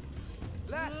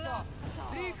 Lassa.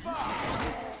 Lifa.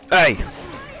 Hey!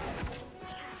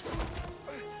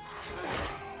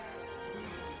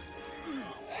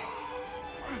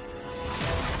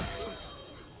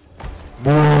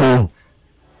 Whoa!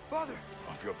 Father!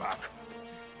 Off your back.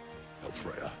 Help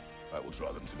Freya. I will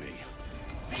draw them to me.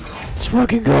 Let's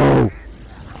fucking go!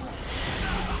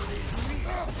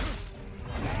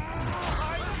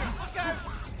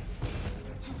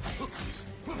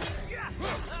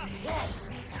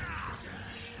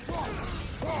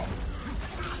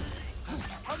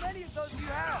 How many of those do you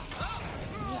have?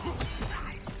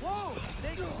 Whoa!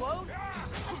 They explode?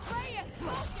 Atreus,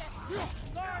 focus!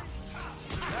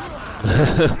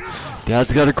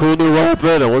 Dad's got a cool new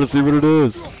weapon. I want to see what it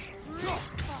is.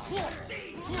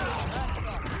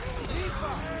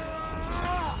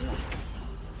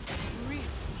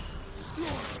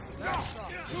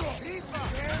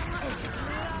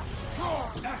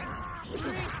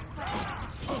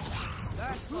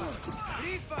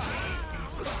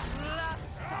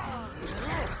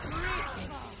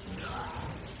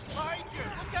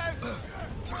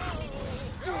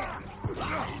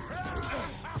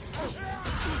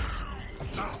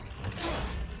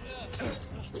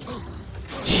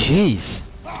 jeez.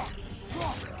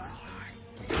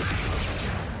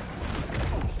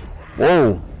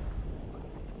 Whoa.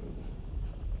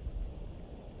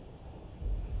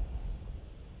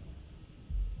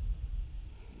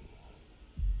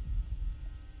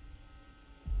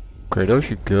 Kratos,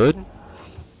 you good?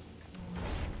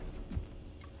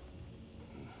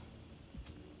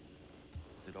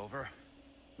 Is it over?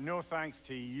 No thanks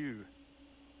to you.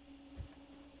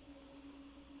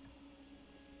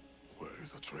 Where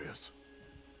is Atreus?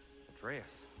 Atreus.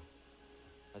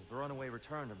 Has the runaway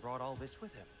returned and brought all this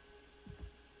with him?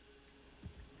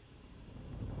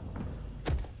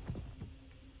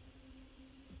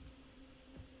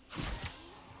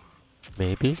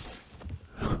 Maybe.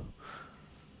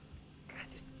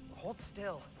 Just hold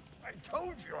still. I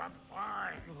told you I'm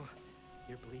fine. Ugh,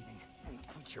 you're bleeding. And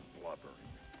quit your blubbering.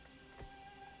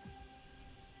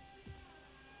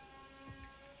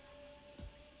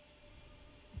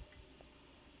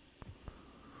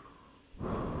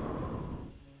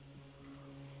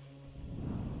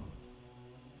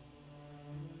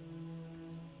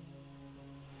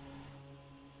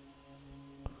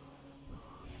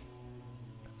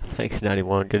 Thanks,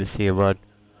 91. Good to see you, bud.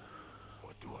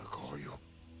 What do I call you?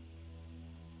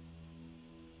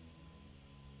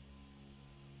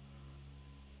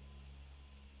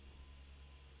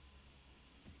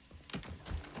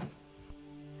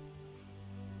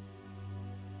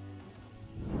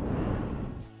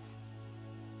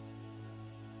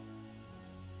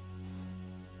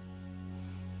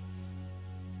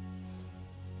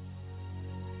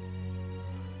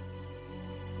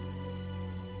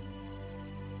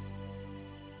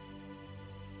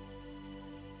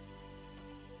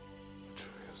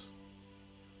 Atreus.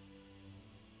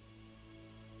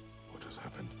 What has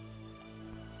happened?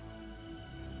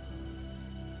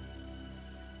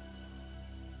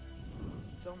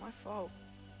 It's all my fault.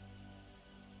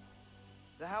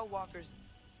 The Hellwalkers...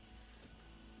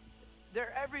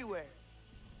 They're everywhere.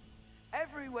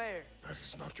 Everywhere. That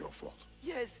is not your fault.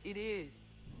 Yes, it is.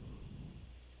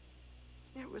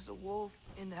 There was a wolf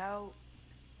in hell.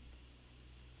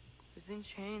 He was in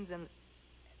chains and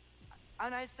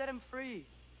I set him free.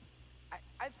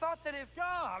 I thought that if...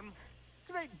 Garm?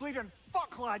 Great bleeding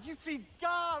fuck, lad. You freed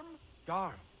Garm.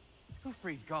 Garm? Who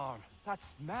freed Garm?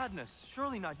 That's madness.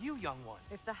 Surely not you, young one.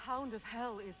 If the Hound of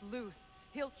Hell is loose,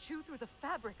 he'll chew through the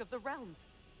fabric of the realms.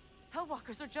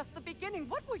 Hellwalkers are just the beginning.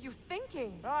 What were you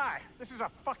thinking? Aye, this is a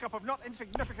fuck-up of not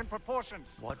insignificant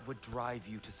proportions. What would drive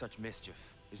you to such mischief?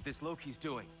 Is this Loki's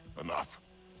doing? Enough.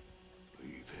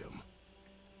 Leave him.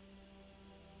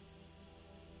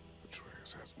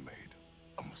 Atreus has made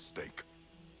a mistake.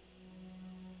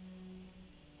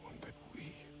 One that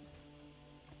we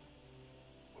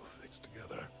will fix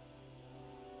together.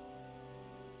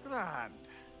 Grand.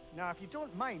 Now, if you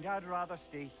don't mind, I'd rather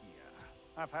stay here.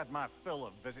 I've had my fill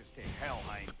of visits to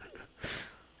Helheim.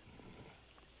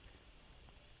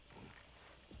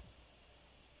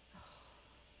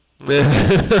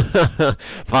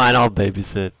 Fine, I'll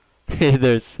babysit. Hey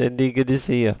there, Cindy. Good to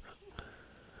see you.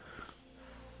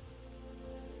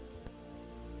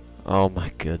 Oh my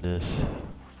goodness.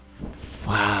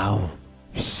 Wow.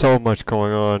 There's so much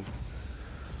going on.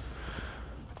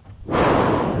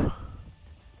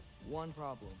 One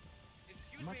problem.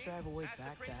 I'm not sure I have a way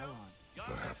back to Helheim.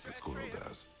 Perhaps the squirrel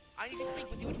does. I need to speak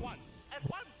with you at once. At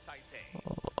once, I say.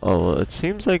 Oh, well, it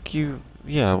seems like you...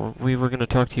 Yeah, we were going to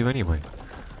talk to you anyway.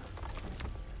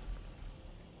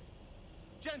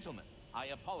 Gentlemen, I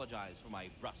apologize for my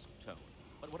brusque tone,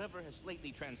 but whatever has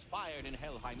lately transpired in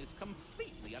Helheim is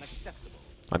completely unacceptable.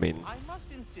 I mean... I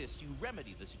must insist you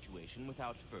remedy the situation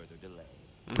without further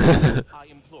delay. I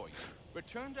implore you,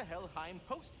 return to Helheim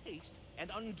post-haste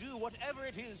and undo whatever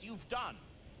it is you've done.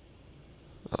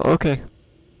 Okay.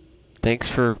 Thanks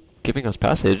for giving us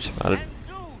passage. And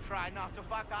do try not to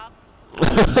fuck up.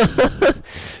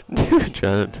 Dude,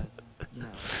 John. You know,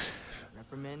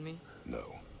 reprimand me?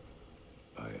 No.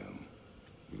 I am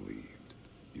relieved.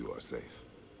 You are safe.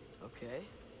 Okay.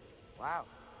 Wow.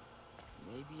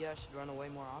 Maybe I should run away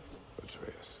more often.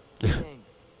 Atreus. Dang.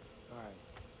 Sorry.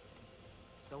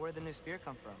 So where'd the new spear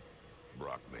come from?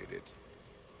 Brock made it.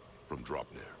 From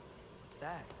Dropnir. What's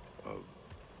that? A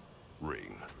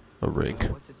ring. A ring.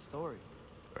 What's its story?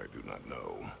 I do not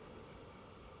know.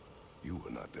 You were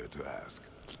not there to ask.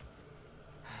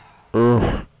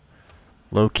 Ugh.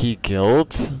 Low-key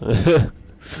guilt?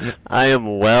 I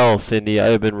am well, Cindy. I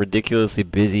have been ridiculously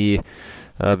busy.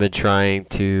 I've been trying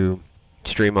to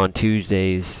stream on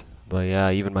Tuesdays. But yeah,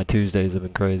 even my Tuesdays have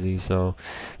been crazy, so...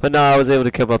 But no, I was able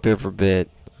to come up here for a bit.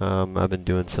 I've been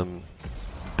doing some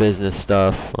business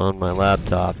stuff on my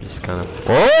laptop. Just kind of...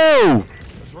 Whoa!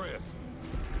 Atreus!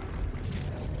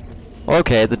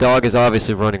 Okay, the dog is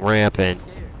obviously running rampant.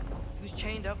 Scared. He was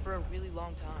chained up for a really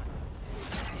long time.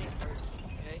 He ain't hurt,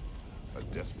 okay? A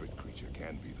desperate creature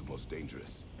can be the most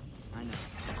dangerous. I know.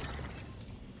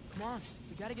 Come on,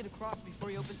 we gotta get across before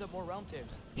he opens up more realm tears.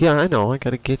 Yeah, I know. I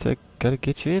gotta get you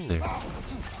in there.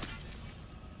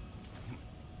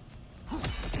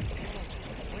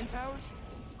 Wind powers?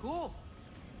 Cool.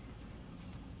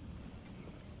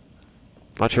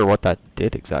 Not sure what that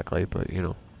did exactly, but you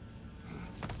know.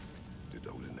 Did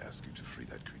Odin ask you to free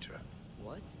that creature?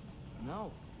 What?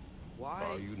 No. Why?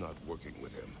 Are you not working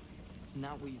with him? It's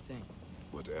not what you think.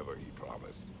 Whatever he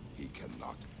promised, he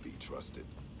cannot be trusted.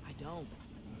 I don't.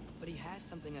 But he has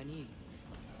something I need.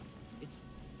 It's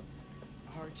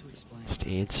hard to explain. Just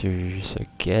answers, I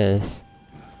guess.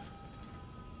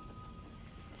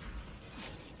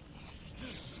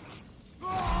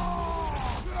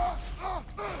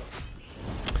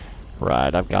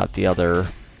 Right, I've got the other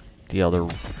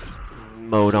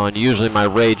mode on. Usually my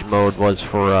rage mode was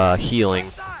for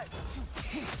healing.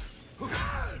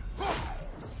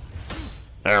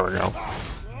 There we go.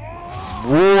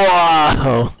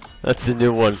 Whoa! That's the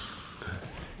new one.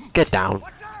 Get down.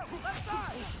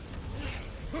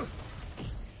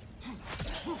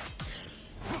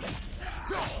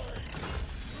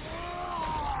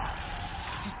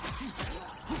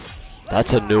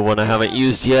 That's a new one I haven't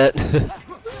used yet.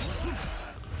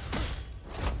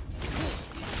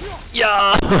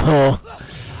 Yeah,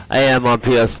 I am on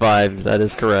PS5. That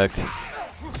is correct.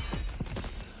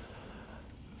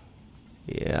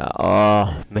 Yeah.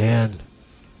 Oh man,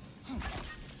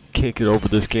 can't get over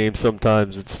this game.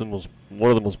 Sometimes it's the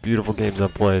one of the most beautiful games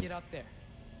I've played. Get up there.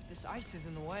 This ice is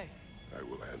in the way. I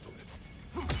will handle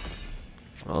it.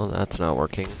 Well, that's not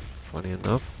working. Funny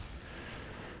enough.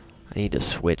 I need to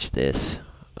switch this.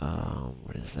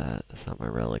 What is that? That's not my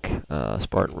relic.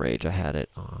 Spartan Rage. I had it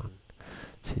on.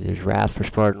 See, there's Wrath for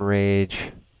Spartan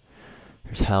Rage.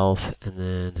 There's Health, and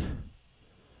then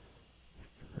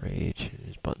Rage.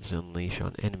 There's buttons to unleash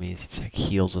on enemies. It like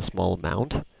heals a small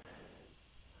amount.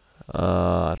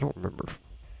 I don't remember.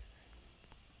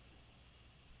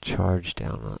 Charge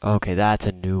down on. Okay, that's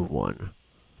a new one.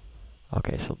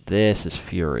 Okay, so this is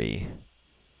Fury.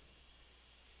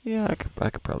 Yeah, I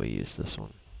could probably use this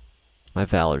one. My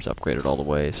Valor's upgraded all the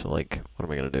way, so like, what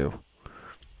am I gonna do?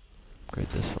 Upgrade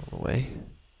this all the way.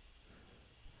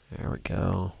 There we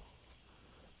go.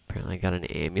 Apparently I got an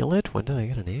amulet? When did I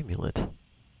get an amulet?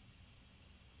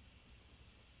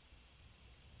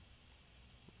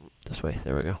 This way,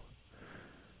 there we go.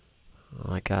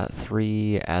 Well, I got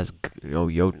 3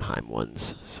 Jotunheim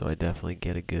ones, so I definitely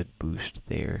get a good boost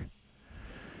there.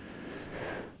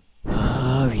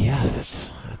 Yeah,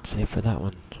 that's it for that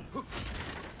one.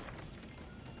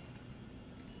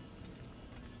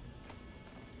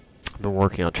 I've been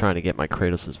working on trying to get my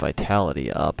Kratos'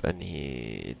 vitality up, and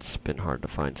it's been hard to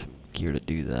find some gear to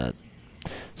do that.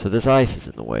 So this ice is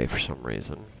in the way for some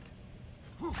reason.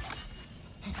 Well,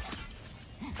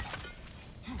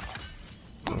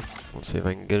 let's see if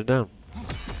I can get it down.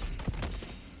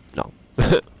 No.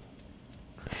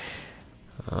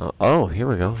 Oh, here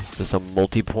we go. Is this a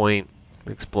multi-point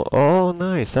explode? Oh,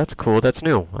 nice. That's cool. That's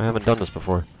new. I haven't done this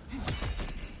before.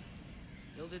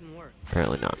 Still didn't work.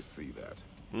 Apparently not. I see that.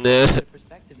 Nah.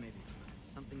 Perspective, maybe.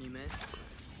 Something you missed?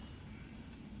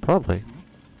 Probably.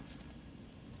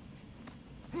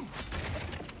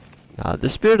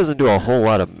 This spear doesn't do a whole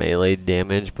lot of melee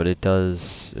damage, but it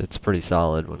does. It's pretty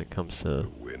solid when it comes to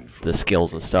the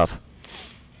skills and stuff.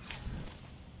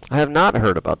 I have not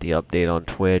heard about the update on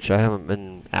Twitch. I haven't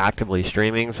been actively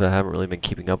streaming, so I haven't really been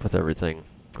keeping up with everything.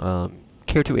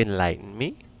 Care to enlighten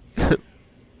me?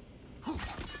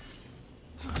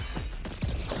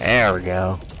 There we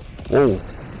go. Whoa.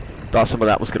 Thought some of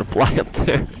that was going to fly up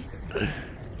there.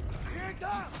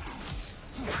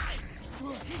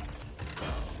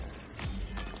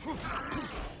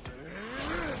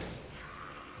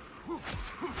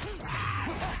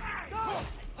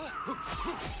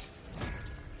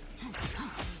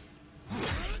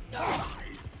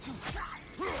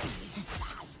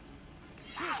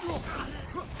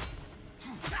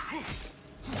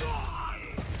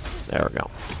 There we go.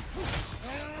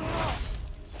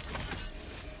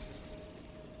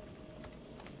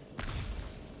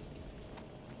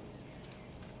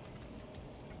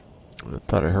 I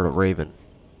thought I heard a raven.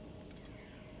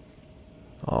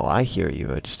 Oh, I hear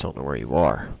you. I just don't know where you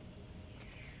are.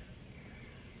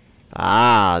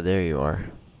 Ah, there you are.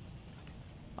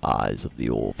 Eyes of the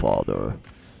Old Father.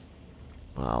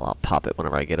 Well, I'll pop it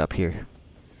whenever I get up here.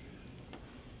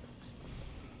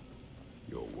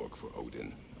 Your work for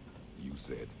Odin. You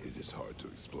said it is hard to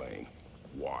explain.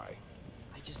 Why?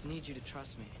 I just need you to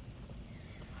trust me.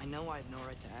 I know I have no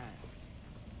right to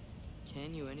ask.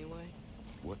 Can you anyway?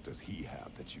 What does he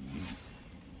have that you need?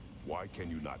 Why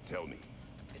can you not tell me?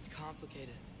 It's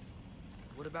complicated.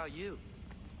 What about you?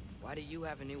 Why do you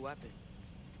have a new weapon?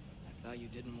 I thought you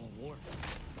did in World War.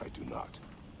 I do not.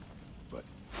 But...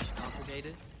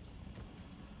 Complicated?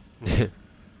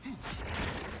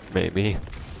 Maybe.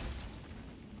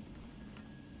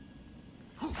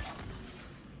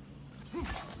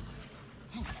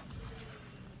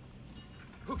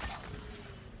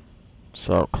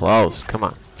 So close. Come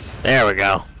on. There we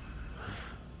go.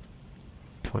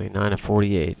 29 to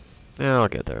 48. Yeah, I'll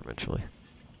get there eventually.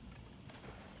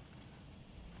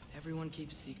 Everyone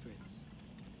keeps secrets.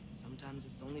 Sometimes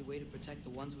it's the only way to protect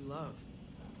the ones we love.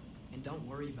 And don't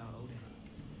worry about Odin.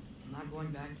 I'm not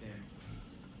going back there.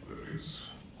 That is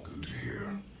good to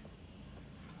hear.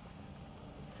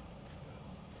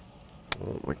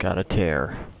 Oh, we got a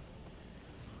tear.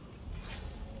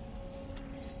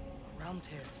 Realm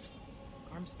tear.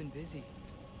 Arm's been busy.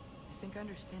 I think I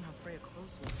understand how Freya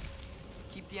closed one.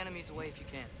 Keep the enemies away if you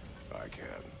can. I can.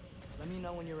 Let me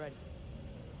know when you're ready.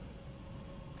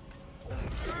 Oh,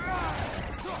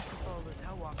 there's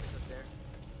Hellwalkers up there.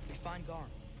 We find Garm.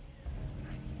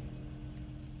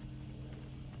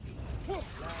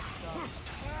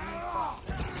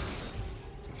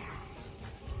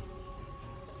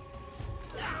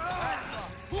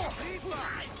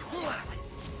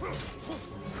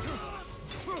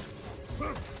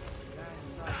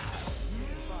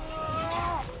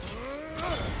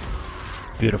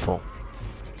 Beautiful.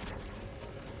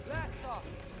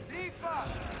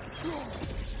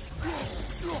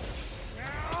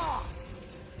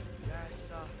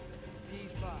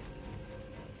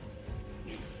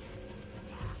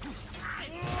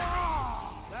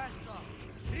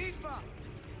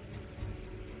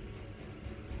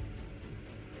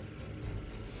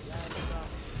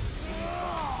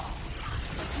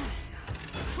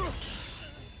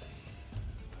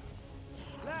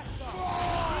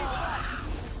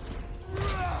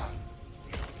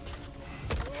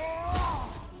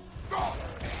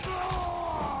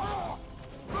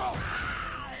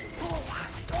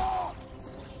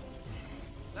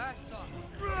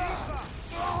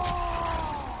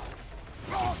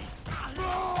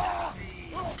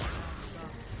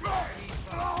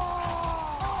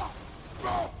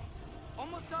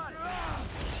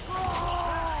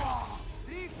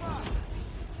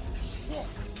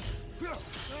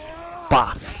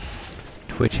 Bah!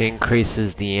 Twitch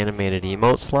increases the animated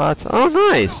emote slots. Oh,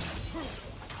 nice!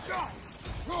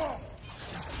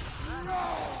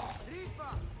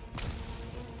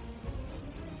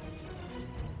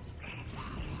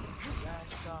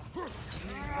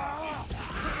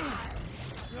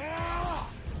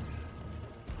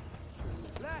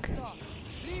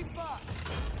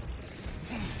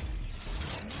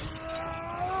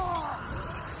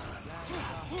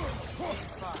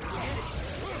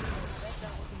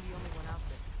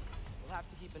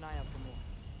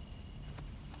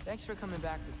 Thanks for coming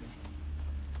back with me.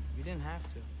 You didn't have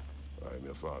to. I am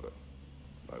your father.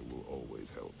 I will always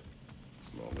help,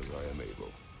 as long as I am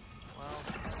able. Well,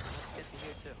 let's get to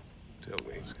here too. Tell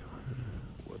me,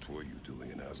 what were you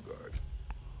doing in Asgard?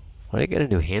 What, did I get a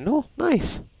new handle?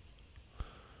 Nice. A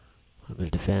little bit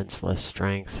of defense, less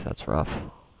strength. That's rough.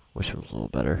 Wish it was a little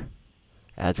better.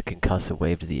 Adds a concussive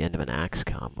wave to the end of an axe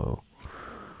combo.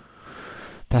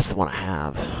 That's the one I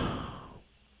have.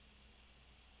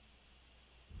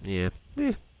 Yeah.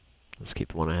 Let's keep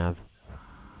the one I have.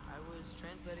 I was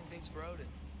translating things for Odin.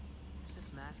 There's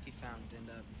this mask he found and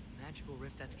a magical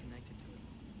rift that's connected to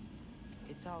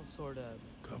it. It's all sort of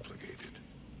complicated.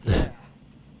 Yeah.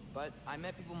 But I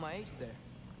met people my age there.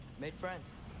 Made friends.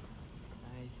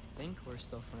 I think we're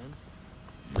still friends.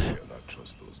 You cannot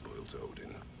trust those loyal to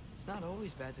Odin. It's not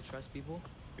always bad to trust people.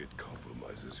 It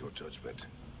compromises your judgment.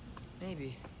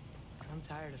 Maybe. I'm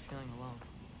tired of feeling alone.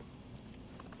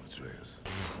 Atreus.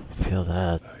 Feel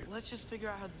that. Let's just figure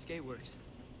out how this gate works.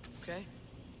 Okay?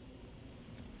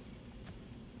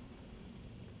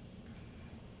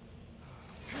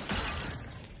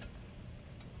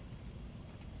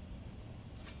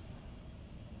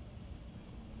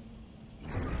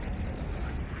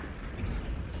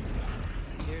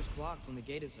 The air's blocked when the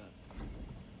gate is up.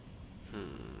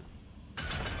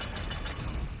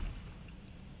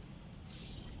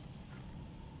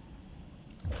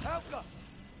 Helga!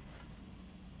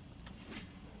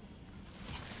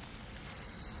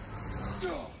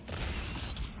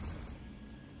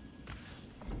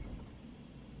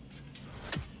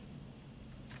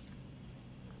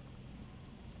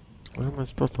 Where am I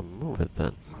supposed to move it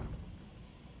then?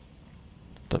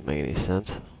 Doesn't make any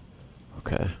sense.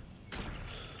 Okay.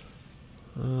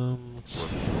 Let's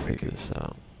figure this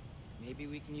out. Maybe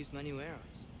we can use menu arrows.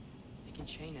 They can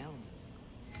chain elements.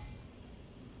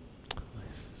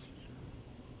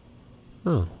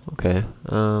 Oh, okay.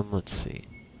 Let's see.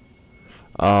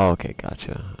 Oh, okay,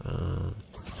 gotcha.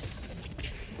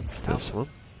 This one.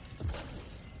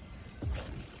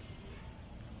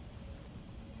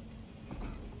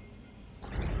 I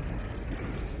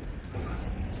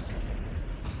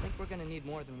think we're gonna need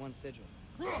more than one sigil.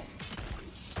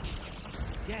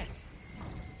 Yes.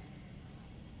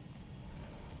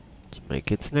 Let's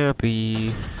make it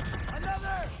snappy.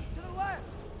 Another! To the left!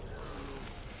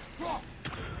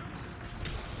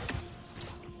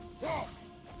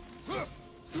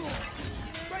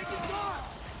 Break his arm!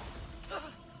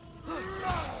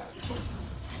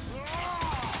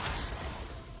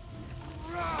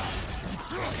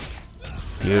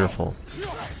 Beautiful.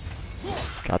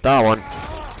 Got that one.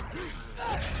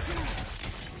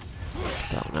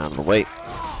 That one out of the way.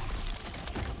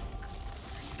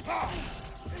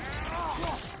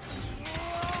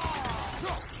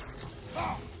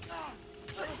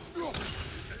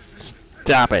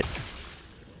 Stop it.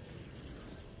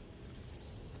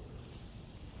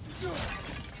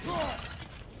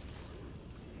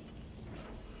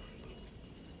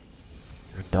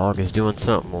 Your dog is doing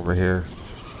something over here.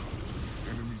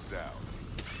 Enemies down.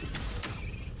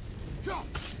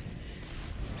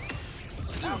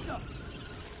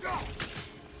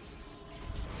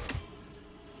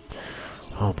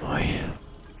 Oh boy.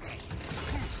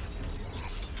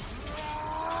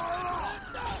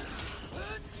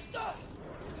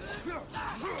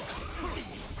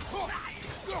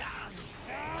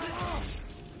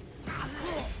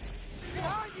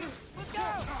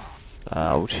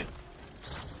 Ouch.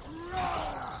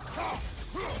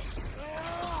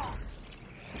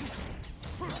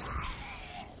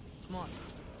 Come on.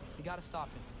 We gotta stop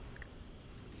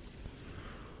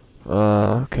him.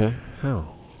 Okay.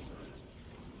 How?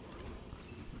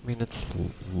 I mean, it's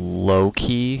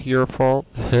low-key your fault.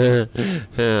 Sorry. See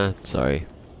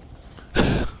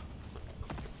a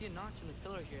notch in the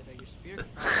pillar here that your spear can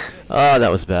probably fit. Ah,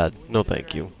 that was bad. No,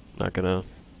 thank you. Not gonna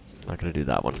do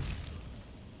that one.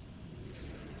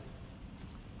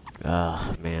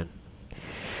 Ah, man.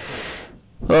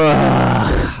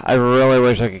 I really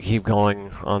wish I could keep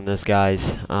going on this,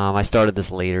 guys. I started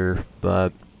this later,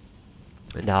 but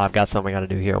now I've got something I gotta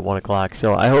do here at 1 o'clock.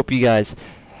 So I hope you guys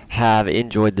have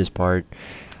enjoyed this part.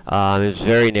 It was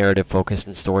very narrative focused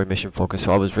and story mission focused,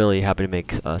 so I was really happy to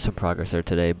make some progress there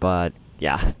today. But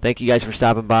yeah, thank you guys for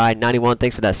stopping by. 91,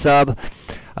 thanks for that sub.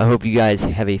 I hope you guys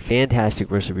have a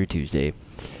fantastic rest of your Tuesday.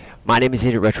 My name is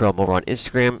Agent Retro. I'm over on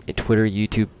Instagram, and Twitter,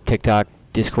 YouTube, TikTok,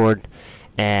 Discord,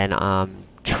 and I'm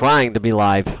trying to be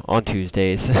live on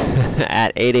Tuesdays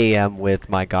at 8 a.m. with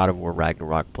my God of War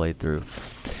Ragnarok playthrough.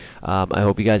 I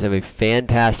hope you guys have a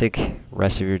fantastic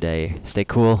rest of your day. Stay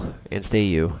cool and stay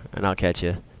you, and I'll catch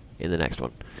you in the next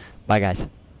one. Bye, guys.